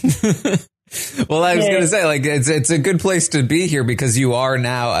 Well, I was going to say, like, it's a good place to be here because you are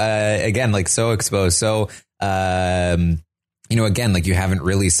now, again, like so exposed. So, again, like you haven't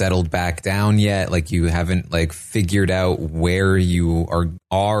really settled back down yet. Like you haven't like figured out where you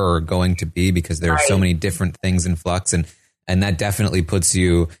are going to be because there are so many different things in flux. And that definitely puts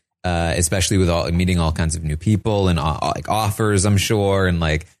you, especially with meeting all kinds of new people and like offers, I'm sure. And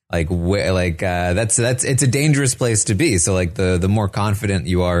that's it's a dangerous place to be. So like the more confident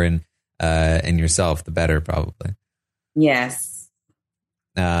you are in yourself, the better probably. Yes.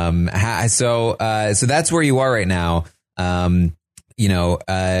 So that's where you are right now.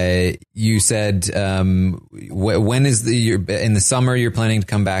 You said, when is in the summer you're planning to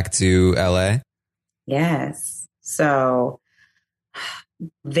come back to LA? Yes. So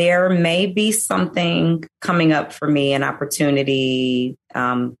there may be something coming up for me, an opportunity,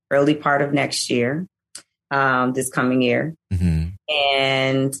 early part of next year, this coming year. Mm-hmm.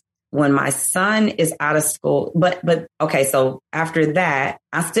 And when my son is out of school, but okay. So after that,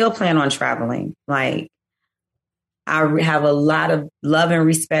 I still plan on traveling. Like I have a lot of love and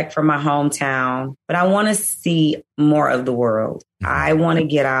respect for my hometown, but I want to see more of the world. I want to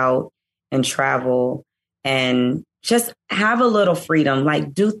get out and travel and just have a little freedom,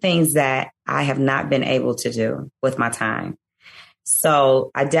 like do things that I have not been able to do with my time. So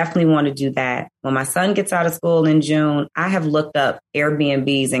I definitely want to do that. When my son gets out of school in June, I have looked up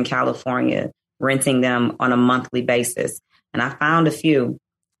Airbnbs in California, renting them on a monthly basis. And I found a few.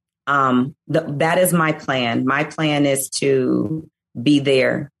 That is my plan. My plan is to be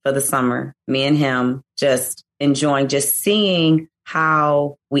there for the summer, me and him, just enjoying, just seeing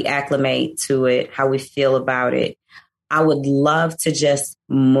how we acclimate to it, how we feel about it. I would love to just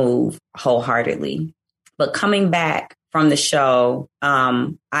move wholeheartedly. But coming back from the show,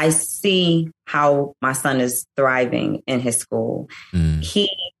 I see how my son is thriving in his school. He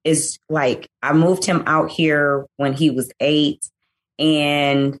is like, I moved him out here when he was 8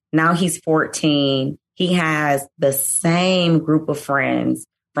 and now he's 14. He has the same group of friends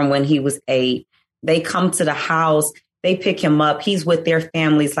from when he was 8. They come to the house. They pick him up. He's with their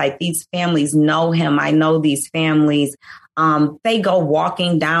families. Like these families know him. I know these families. They go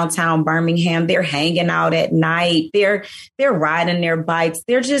walking downtown Birmingham. They're hanging out at night. They're riding their bikes.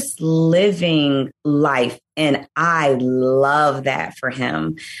 They're just living life. And I love that for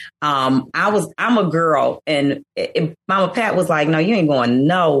him. I'm a girl and Mama Pat was like, no, you ain't going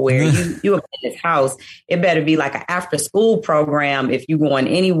nowhere. You up in this house. It better be like an after school program if you're going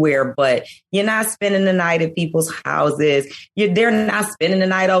anywhere, but you're not spending the night at people's houses. They're not spending the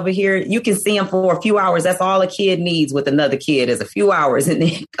night over here. You can see them for a few hours. That's all a kid needs with another kid is a few hours and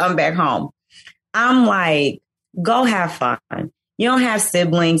then come back home. I'm like, go have fun. You don't have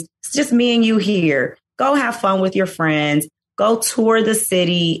siblings. It's just me and you here. Go have fun with your friends. Go tour the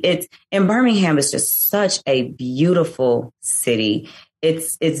city. And Birmingham is just such a beautiful city.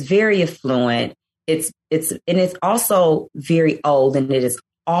 It's very affluent. It's also very old, and it has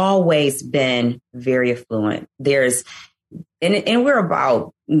always been very affluent. And we're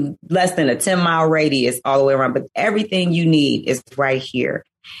about less than a 10-mile radius all the way around, but everything you need is right here.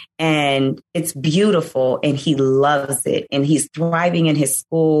 And it's beautiful and he loves it and he's thriving in his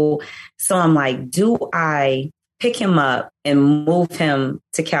school. So I'm like, do I pick him up and move him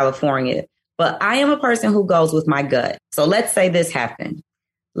to California? But I am a person who goes with my gut. So let's say this happened.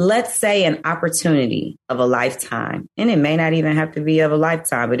 let's say an opportunity of a lifetime, and it may not even have to be of a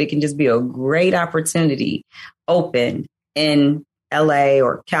lifetime, but it can just be a great opportunity open in LA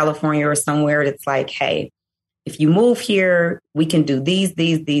or California or somewhere that's like, hey, if you move here, we can do these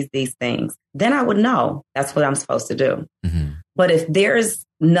things. Then I would know that's what I'm supposed to do. Mm-hmm. But if there's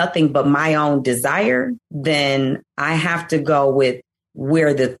nothing but my own desire, then I have to go with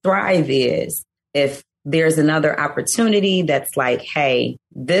where the thrive is. If there's another opportunity that's like, hey,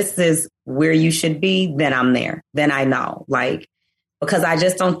 this is where you should be, then I'm there. Then I know, like, because I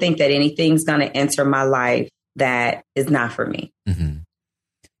just don't think that anything's going to enter my life that is not for me. Mm-hmm.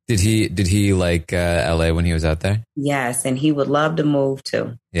 Did he like LA when he was out there? Yes. And he would love to move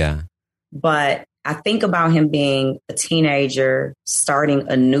too. Yeah. But I think about him being a teenager, starting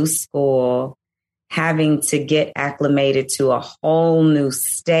a new school, having to get acclimated to a whole new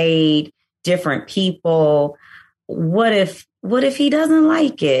state, different people. What if he doesn't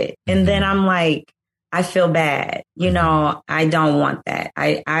like it? And then I'm like, I feel bad. You know, I don't want that.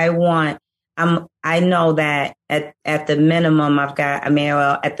 I know that at the minimum at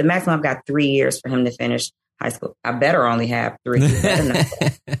the maximum, I've got 3 years for him to finish high school. I better only have 3.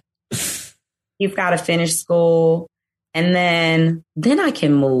 You've got to finish school. And then I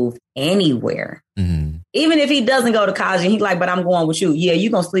can move anywhere. Mm-hmm. Even if he doesn't go to college and he's like, but I'm going with you. Yeah,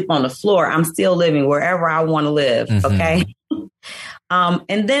 you're going to sleep on the floor. I'm still living wherever I want to live. Mm-hmm. Okay.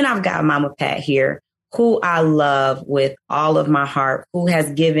 And then I've got Mama Pat here, who I love with all of my heart, who has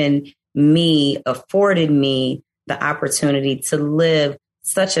afforded me the opportunity to live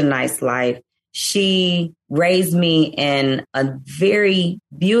such a nice life. She raised me in a very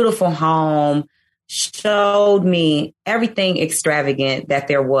beautiful home, showed me everything extravagant that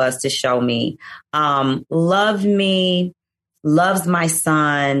there was to show me, loved me, loves my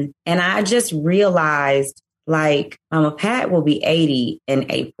son. And I just realized, like, Mama Pat will be 80 in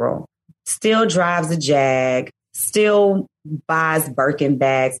April, still drives a Jag, still buys Birkin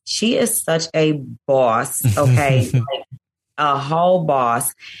bags. She is such a boss. Okay. Like, a whole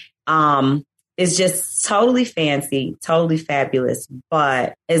boss. Is just totally fancy, totally fabulous.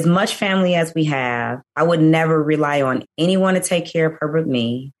 But as much family as we have, I would never rely on anyone to take care of her but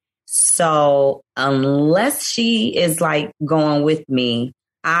me. So unless she is like going with me,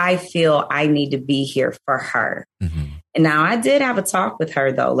 I feel I need to be here for her. Mm-hmm. And now I did have a talk with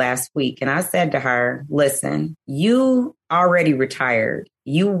her, though, last week. And I said to her, listen, you already retired.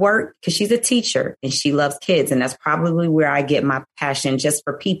 You work because she's a teacher and she loves kids. And that's probably where I get my passion, just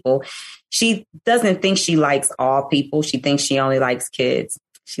for people. She doesn't think she likes all people. She thinks she only likes kids.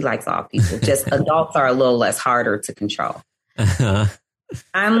 She likes all people. Just adults are a little less harder to control. Uh-huh.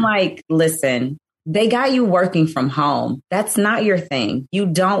 I'm like, listen, they got you working from home. That's not your thing. You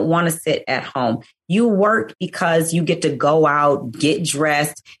don't want to sit at home. You work because you get to go out, get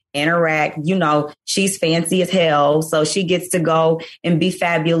dressed, interact. You know, she's fancy as hell, so she gets to go and be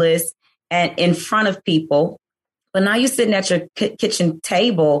fabulous and in front of people. But now you're sitting at your kitchen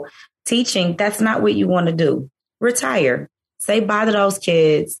table teaching. That's not what you want to do. Retire. Say bye to those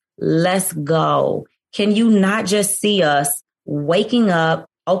kids. Let's go. Can you not just see us waking up,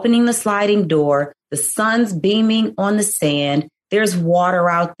 opening the sliding door, the sun's beaming on the sand, there's water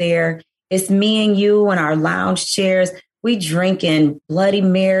out there. It's me and you in our lounge chairs. We drinking Bloody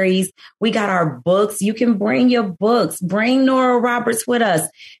Marys. We got our books. You can bring your books. Bring Nora Roberts with us.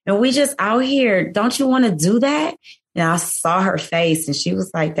 And we just out here. Don't you want to do that? And I saw her face and she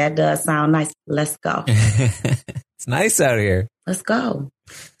was like, that does sound nice. Let's go. It's nice out here. Let's go.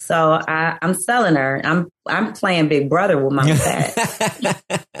 So I'm selling her. I'm playing Big Brother with Mama Pat.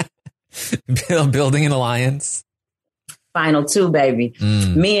 Building an alliance. Final 2, baby.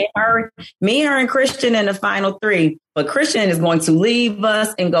 Me and her and Christian in the final 3. But Christian is going to leave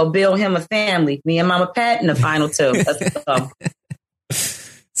us and go build him a family. Me and Mama Pat in the final 2. Let's go.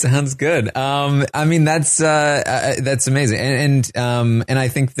 Sounds good. I mean, that's amazing. And I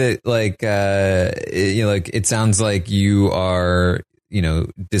think that like, like it sounds like you are,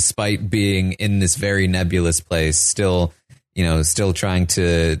 despite being in this very nebulous place, still trying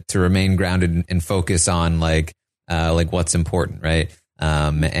to remain grounded and focus on like what's important. Right.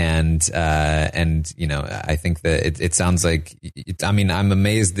 I think that it sounds like, I'm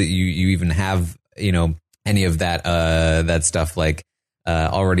amazed that you even have, any of that stuff like,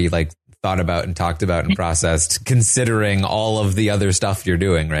 already like thought about and talked about and processed, considering all of the other stuff you're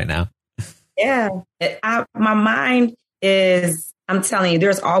doing right now. Yeah. My mind is, I'm telling you,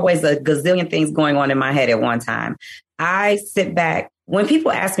 there's always a gazillion things going on in my head at one time. I sit back. When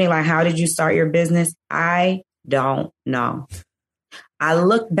people ask me like, how did you start your business? I don't know. I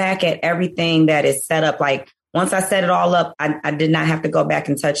look back at everything that is set up. Like once I set it all up, I did not have to go back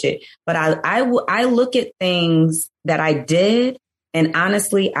and touch it. But I look at things that I did, and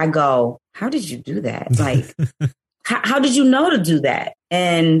honestly, I go, how did you do that? Like, how did you know to do that?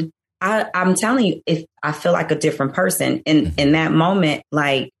 And I'm telling you, if I feel like a different person in that moment,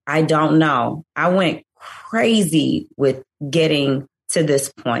 like, I don't know. I went crazy with getting to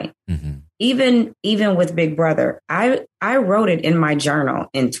this point. Mm-hmm. Even with Big Brother, I wrote it in my journal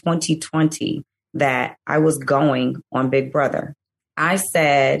in 2020 that I was going on Big Brother. I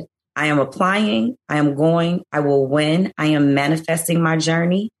said, I am applying. I am going. I will win. I am manifesting my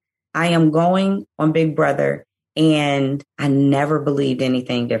journey. I am going on Big Brother. And I never believed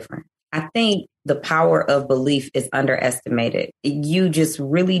anything different. I think the power of belief is underestimated. You just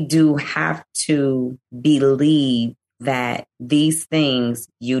really do have to believe that these things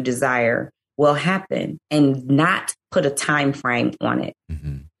you desire will happen and not put a time frame on it.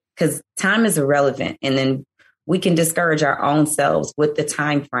 Because time is irrelevant. And then we can discourage our own selves with the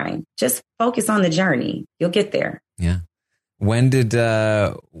time frame. Just focus on the journey. You'll get there. Yeah. When did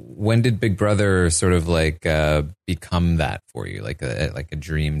Big Brother sort of like become that for you, like a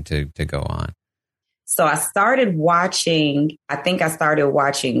dream to go on? So I started watching. I think I started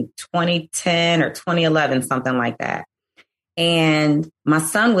watching 2010 or 2011, something like that. And my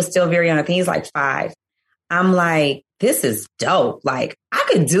son was still very young. I think he's like 5. I'm like, this is dope. Like, I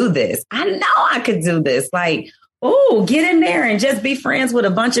could do this. I know I could do this. Like, oh, get in there and just be friends with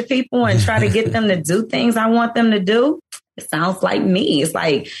a bunch of people and try to get them to do things I want them to do. It sounds like me. It's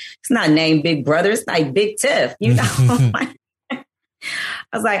like, it's not named Big Brother. It's like Big Tiff, you know? I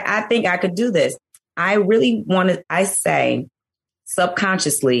was like, I think I could do this. I really wanted, I say,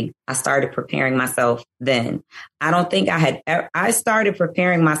 subconsciously, I started preparing myself then. I don't think I started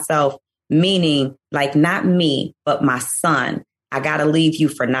preparing myself, meaning like not me, but my son. I got to leave you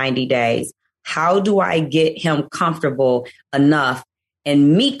for 90 days. How do I get him comfortable enough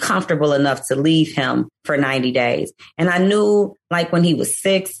and me comfortable enough to leave him for 90 days? And I knew like when he was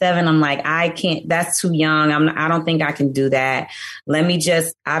 6, 7, I'm like, I can't, that's too young. I don't think I can do that. Let me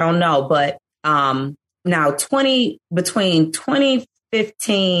just, I don't know. But now between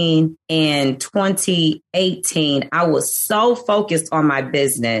 2015 and 2018, I was so focused on my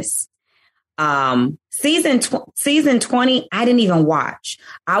business. Season 20, I didn't even watch.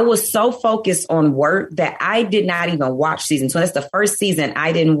 I was so focused on work that I did not even watch season 20. That's the first season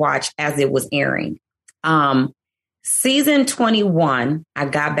I didn't watch as it was airing. Season 21, I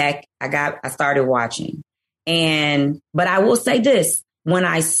started watching. But I will say this, when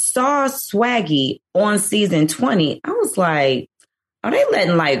I saw Swaggy on season 20, I was like, are they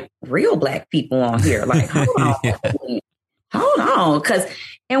letting like real Black people on here? Like, hold on. Yeah. Hold on.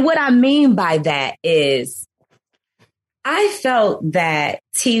 And what I mean by that is I felt that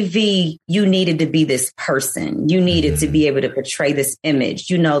TV, you needed to be this person. You needed to be able to portray this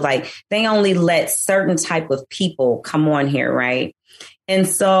image. You know, like they only let certain type of people come on here, right? And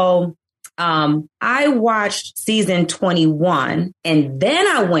so I watched season 21 and then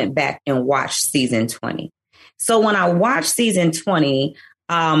I went back and watched season 20. So when I watched season 20,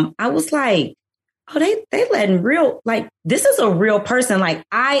 I was like, oh, they letting real, like, this is a real person. Like,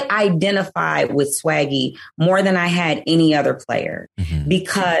 I identified with Swaggy more than I had any other player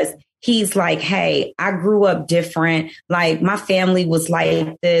because he's like, hey, I grew up different. Like, my family was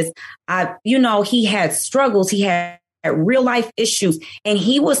like this. He had struggles. He had real life issues. And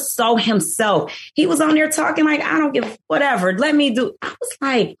he was so himself. He was on there talking like, I don't give whatever. Let me do. I was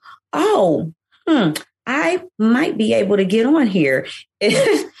like, oh, I might be able to get on here.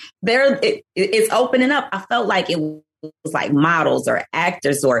 It's opening up. I felt like it was like models or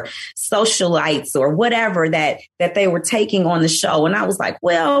actors or socialites or whatever that they were taking on the show. And I was like,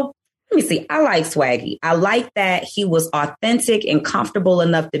 well, let me see. I like Swaggy. I like that he was authentic and comfortable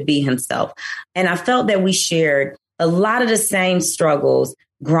enough to be himself. And I felt that we shared a lot of the same struggles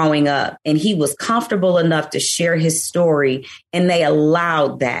growing up, and he was comfortable enough to share his story, and they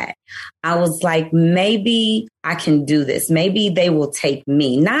allowed that. I was like, maybe I can do this. Maybe they will take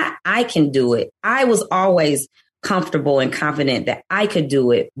me. Not I can do it. I was always comfortable and confident that I could do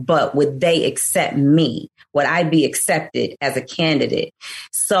it, but would they accept me? Would I be accepted as a candidate?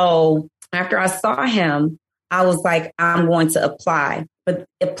 So after I saw him, I was like, I'm going to apply. But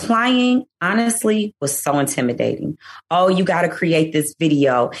applying, honestly, was so intimidating. Oh, you got to create this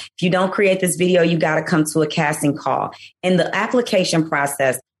video. If you don't create this video, you got to come to a casting call. And the application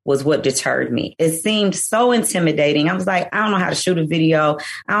process was what deterred me. It seemed so intimidating. I was like, I don't know how to shoot a video.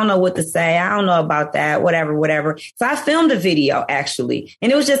 I don't know what to say. I don't know about that, whatever. So I filmed a video, actually.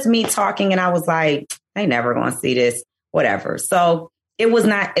 And it was just me talking. And I was like, they never going to see this, whatever. So it was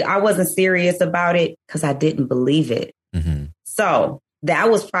not, I wasn't serious about it because I didn't believe it. Mm-hmm. So that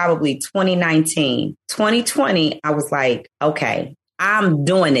was probably 2019. 2020, I was like, okay, I'm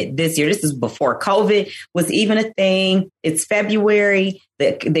doing it this year. This is before COVID was even a thing. It's February.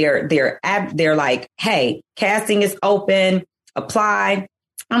 They're like, hey, casting is open. Apply.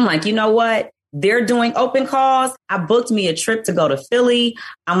 I'm like, you know what? They're doing open calls. I booked me a trip to go to Philly.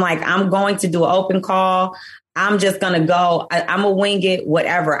 I'm like, I'm going to do an open call. I'm just going to go. I'm going to wing it,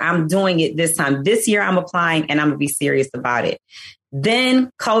 whatever. I'm doing it this time. This year I'm applying and I'm going to be serious about it. Then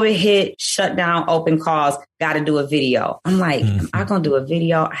COVID hit, shut down open calls, got to do a video. I'm like, am I going to do a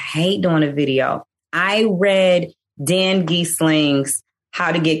video? I hate doing a video. I read Dan Giesling's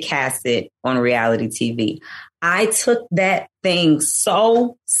How to Get Casted on Reality TV. I took that thing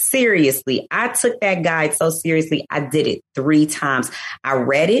so seriously. I took that guide so seriously. I did it 3 times. I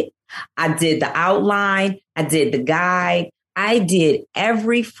read it. I did the outline. I did the guide. I did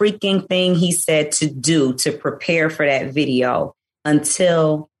every freaking thing he said to do to prepare for that video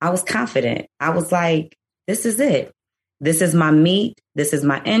until I was confident. I was like, this is it. This is my meat. This is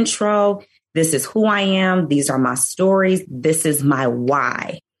my intro. This is who I am. These are my stories. This is my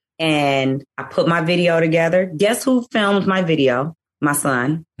why. And I put my video together. Guess who filmed my video? My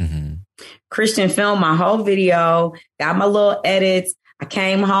son. Mm-hmm. Christian filmed my whole video, got my little edits. I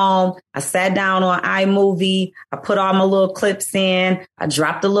came home. I sat down on iMovie. I put all my little clips in. I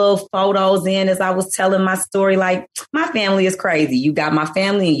dropped the little photos in as I was telling my story. Like, my family is crazy. You got my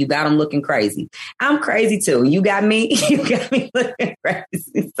family and you got them looking crazy. I'm crazy too. You got me. You got me looking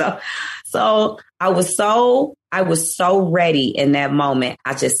crazy. So I was so ready in that moment.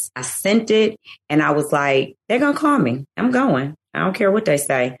 I sent it and I was like, they're going to call me. I'm going. I don't care what they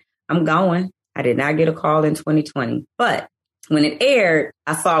say. I'm going. I did not get a call in 2020, but when it aired,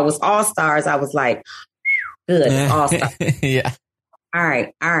 I saw it was All Stars. I was like, good, All Stars. Yeah. All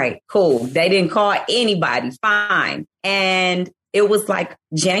right, cool. They didn't call anybody. Fine. And it was like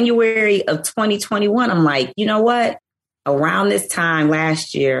January of 2021. I'm like, you know what? Around this time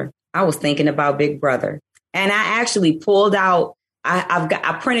last year, I was thinking about Big Brother. And I actually pulled out,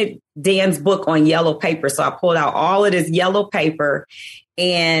 I printed Dan's book on yellow paper. So I pulled out all of this yellow paper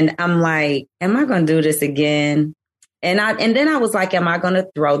and I'm like, am I going to do this again? And then I was like, am I going to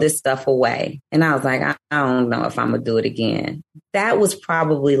throw this stuff away? And I was like, I don't know if I'm going to do it again. That was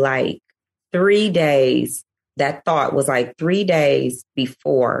probably like 3 days. That thought was like 3 days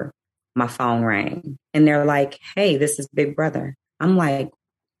before my phone rang. And they're like, hey, this is Big Brother. I'm like,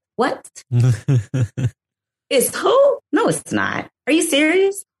 what? It's who? No, it's not. Are you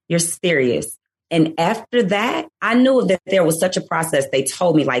serious? You're serious. And after that, I knew that there was such a process. They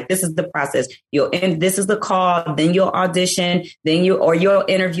told me, like, this is the process. This is the call. Then you'll audition. You'll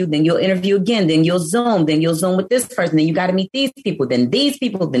interview. Then you'll interview again. Then you'll Zoom. Then you'll Zoom with this person. Then you got to meet these people. Then these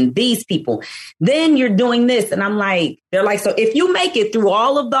people. Then these people. Then you're doing this. And I'm like, they're like, so if you make it through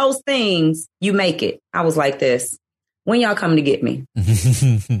all of those things, you make it. I was like this. When y'all come to get me?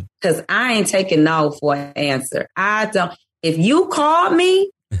 Because I ain't taking no for an answer. I don't. If you called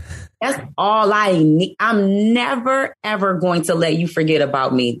me, that's all I need. I'm never, ever going to let you forget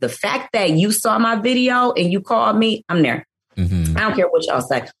about me. The fact that you saw my video and you called me, I'm there. Mm-hmm. I don't care what y'all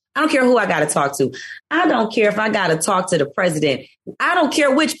say. I don't care who I got to talk to. I don't care if I got to talk to the president. I don't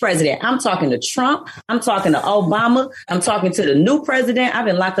care which president. I'm talking to Trump. I'm talking to Obama. I'm talking to the new president. I've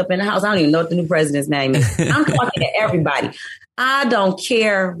been locked up in the house. I don't even know what the new president's name is. I'm talking to everybody. I don't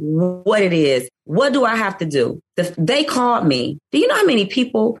care what it is. What do I have to do? They called me. Do you know how many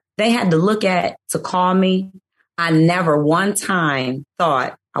people they had to look at to call me? I never one time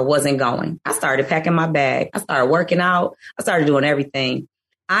thought I wasn't going. I started packing my bag. I started working out. I started doing everything.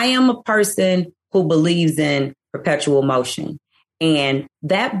 I am a person who believes in perpetual motion. And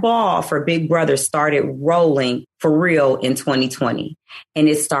that ball for Big Brother started rolling for real in 2020. And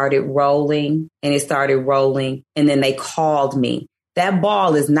it started rolling and it started rolling. And then they called me. That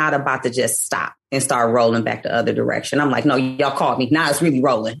ball is not about to just stop and start rolling back the other direction. I'm like, no, y'all called me. Now it's really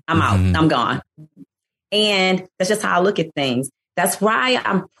rolling. I'm out. I'm gone. And that's just how I look at things. That's why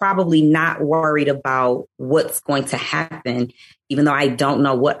I'm probably not worried about what's going to happen, even though I don't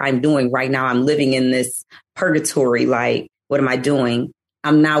know what I'm doing right now. I'm living in this purgatory. Like, what am I doing?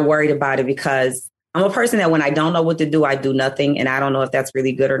 I'm not worried about it because I'm a person that when I don't know what to do, I do nothing. And I don't know if that's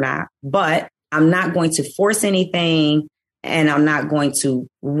really good or not. But I'm not going to force anything and I'm not going to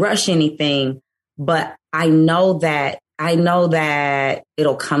rush anything. But I know that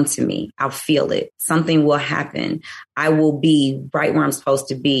it'll come to me. I'll feel it. Something will happen. I will be right where I'm supposed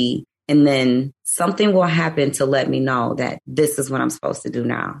to be. And then something will happen to let me know that this is what I'm supposed to do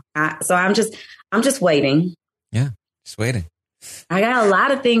now. So I'm just waiting. Yeah, just waiting. I got a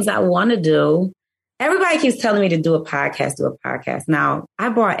lot of things I want to do. Everybody keeps telling me to do a podcast. Now, I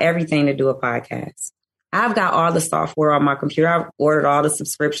bought everything to do a podcast. I've got all the software on my computer. I've ordered all the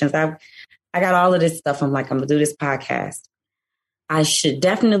subscriptions. I got all of this stuff. I'm like, I'm going to do this podcast. I should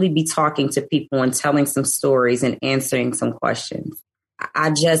definitely be talking to people and telling some stories and answering some questions.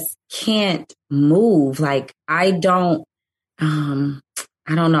 I just can't move. Like, I don't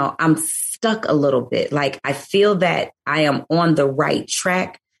know. I'm stuck a little bit. Like, I feel that I am on the right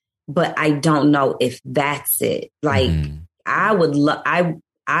track, but I don't know if that's it. Like, I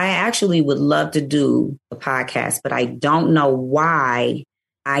actually would love to do a podcast, but I don't know why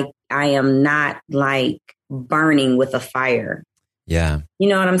I am not like burning with a fire. Yeah. You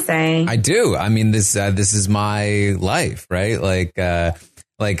know what I'm saying? I do. I mean, this is my life, right? Like I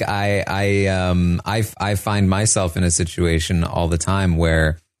find myself in a situation all the time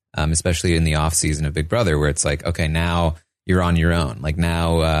where, especially in the off season of Big Brother, where it's like, okay, now you're on your own. Like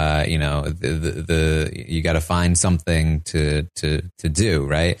now, you got to find something to do.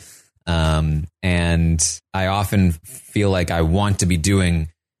 Right. And I often feel like I want to be doing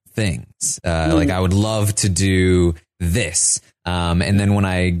things, like I would love to do this. And then when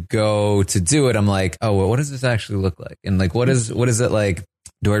I go to do it, I'm like, oh, well, what does this actually look like? And like, what is it like?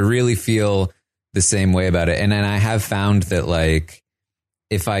 Do I really feel the same way about it? And then I have found that like,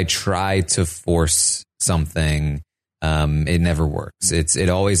 if I try to force something, it never works. You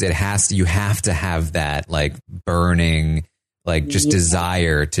have to have that like burning, like just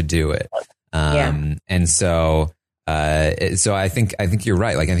desire to do it. And so I think you're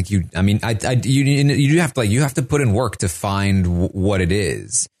right. Like, you have to put in work to find what it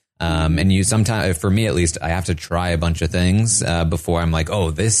is. And you sometimes, for me at least, I have to try a bunch of things before I'm like, oh,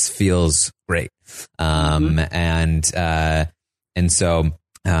 this feels great. And so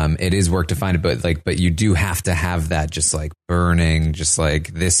it is work to find it, but you do have to have that just like burning, just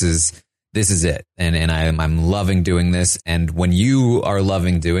like this is it. And I'm loving doing this. And when you are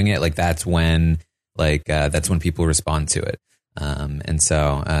loving doing it, like that's when people respond to it. And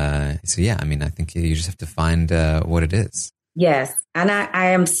so yeah, I mean, I think you just have to find what it is. Yes. And I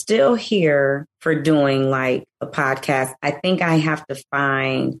am still here for doing like a podcast. I think I have to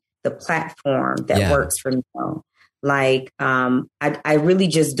find the platform that works for me. Like, I really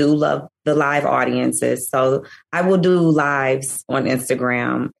just do love the live audiences. So I will do lives on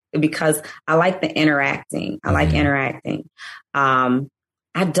Instagram because I like the interacting. I like interacting.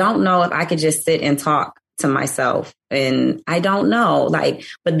 I don't know if I could just sit and talk to myself, and I don't know, like,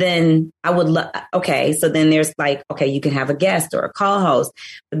 but then I would okay. So then there's like, okay, you can have a guest or a co-host,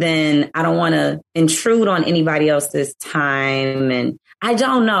 but then I don't want to intrude on anybody else's time. And I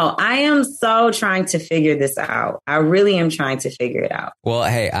don't know. I am so trying to figure this out. I really am trying to figure it out. Well,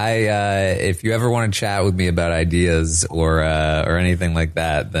 hey, if you ever want to chat with me about ideas or anything like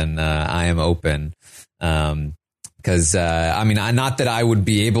that, then I am open. Because, I mean, not that I would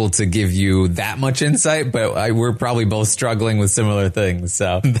be able to give you that much insight, but we're probably both struggling with similar things.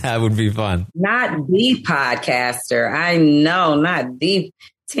 So that would be fun. Not the podcaster. I know, not the.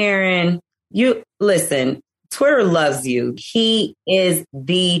 Taryn, you listen, Twitter loves you. He is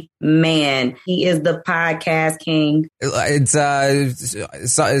the man. He is the podcast king. It's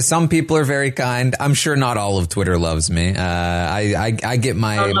some people are very kind. I'm sure not all of Twitter loves me. I get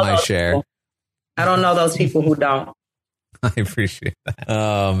my share. People. I don't know those people who don't. I appreciate that.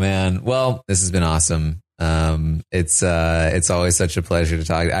 Oh man. Well, this has been awesome. It's always such a pleasure to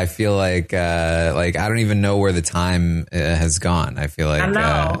talk. I feel like I don't even know where the time has gone. I feel like, I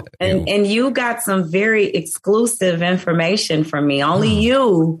know. And you got some very exclusive information from me. Only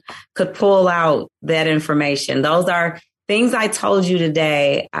you could pull out that information. Those are things I told you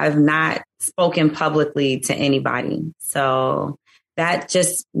today. I've not spoken publicly to anybody. So that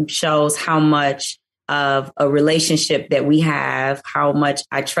just shows how much of a relationship that we have, how much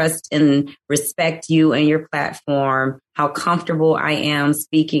I trust and respect you and your platform, how comfortable I am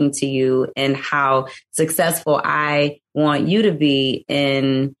speaking to you, and how successful I want you to be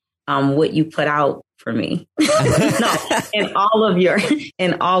in what you put out for me. in all of your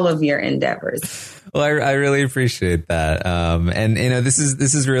endeavors. Well, I really appreciate that. And you know, this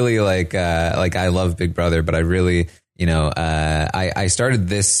is really like I love Big Brother, but I really, you know, I started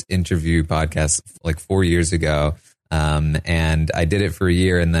this interview podcast like 4 years ago. And I did it for a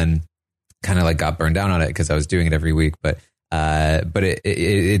year and then kind of like got burned down on it because I was doing it every week. But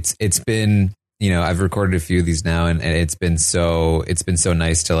it's been, you know, I've recorded a few of these now and it's been so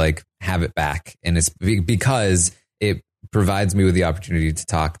nice to like have it back. And it's because it provides me with the opportunity to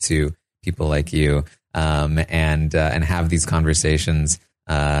talk to people like you, and have these conversations.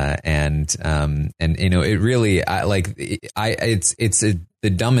 And you know, it really, it's the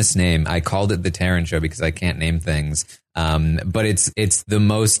dumbest name. I called it the Taryn Show because I can't name things. But it's the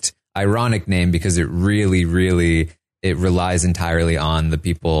most ironic name because it really, it relies entirely on the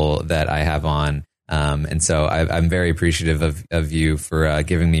people that I have on. And so I'm very appreciative of you for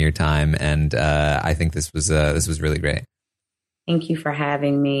giving me your time. And I think this was really great. Thank you for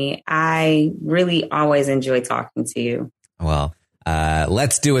having me. I really always enjoy talking to you. Well,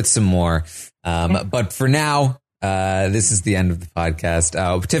 let's do it some more. But for now, this is the end of the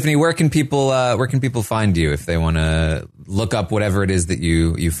podcast. Tiffany, where can people find you if they want to look up whatever it is that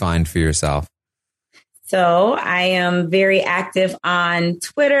you find for yourself? So I am very active on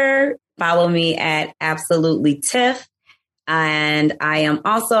Twitter. Follow me at Absolutely Tiff. And I am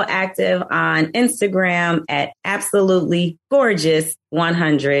also active on Instagram at Absolutely Gorgeous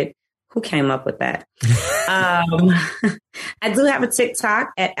 100. Who came up with that? I do have a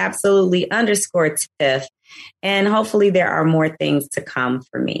TikTok at Absolutely_Tiff. And hopefully there are more things to come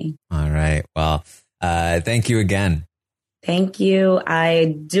for me. All right. Well, thank you again. Thank you.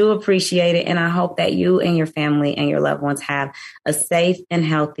 I do appreciate it. And I hope that you and your family and your loved ones have a safe and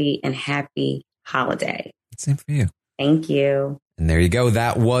healthy and happy holiday. Same for you. Thank you. And there you go.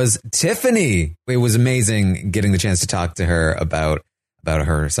 That was Tiffany. It was amazing getting the chance to talk to her about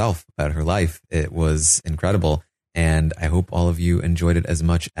herself, about her life. It was incredible. And I hope all of you enjoyed it as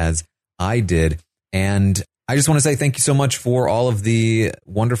much as I did. And I just want to say thank you so much for all of the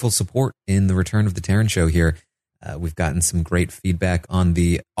wonderful support in the return of the Taryn Show here. We've gotten some great feedback on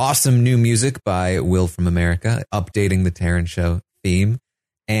the awesome new music by Will from America, updating the Taryn Show theme.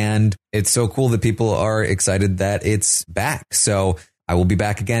 And it's so cool that people are excited that it's back. So I will be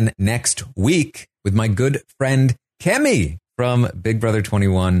back again next week with my good friend Kemi from Big Brother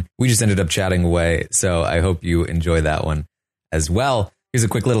 21. We just ended up chatting away. So I hope you enjoy that one as well. Here's a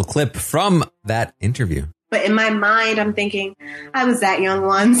quick little clip from that interview. But in my mind, I'm thinking, I was that young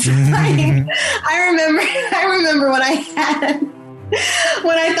once. I remember what I had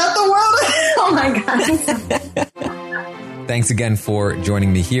when I thought the world, oh my God. Thanks again for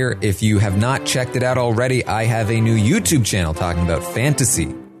joining me here. If you have not checked it out already, I have a new YouTube channel talking about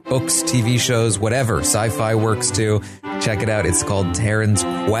fantasy, books, TV shows, whatever, sci-fi works too. Check it out. It's called Taryn's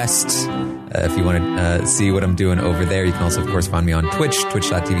Quest. If you want to see what I'm doing over there, you can also, of course, find me on Twitch,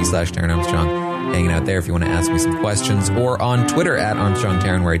 twitch.tv/Taryn Armstrong. Hanging out there if you want to ask me some questions, or on Twitter at Armstrong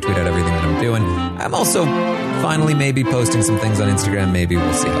Taryn, where I tweet out everything that I'm doing. I'm also finally maybe posting some things on Instagram. Maybe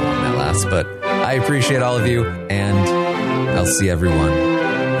we'll see how long that lasts. But I appreciate all of you, and I'll see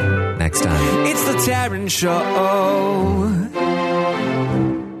everyone next time. It's the Taryn Show.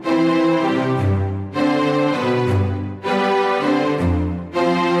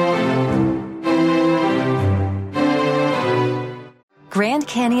 Grand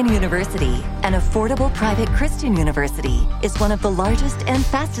Canyon University, an affordable private Christian university, is one of the largest and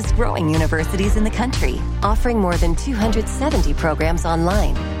fastest growing universities in the country, offering more than 270 programs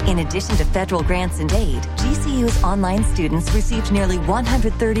online. In addition to federal grants and aid, GCU's online students received nearly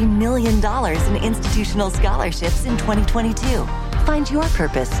 $130 million in institutional scholarships in 2022. Find your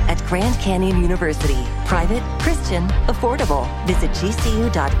purpose at Grand Canyon University. Private, Christian, affordable. Visit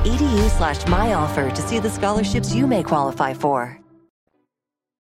gcu.edu/myoffer to see the scholarships you may qualify for.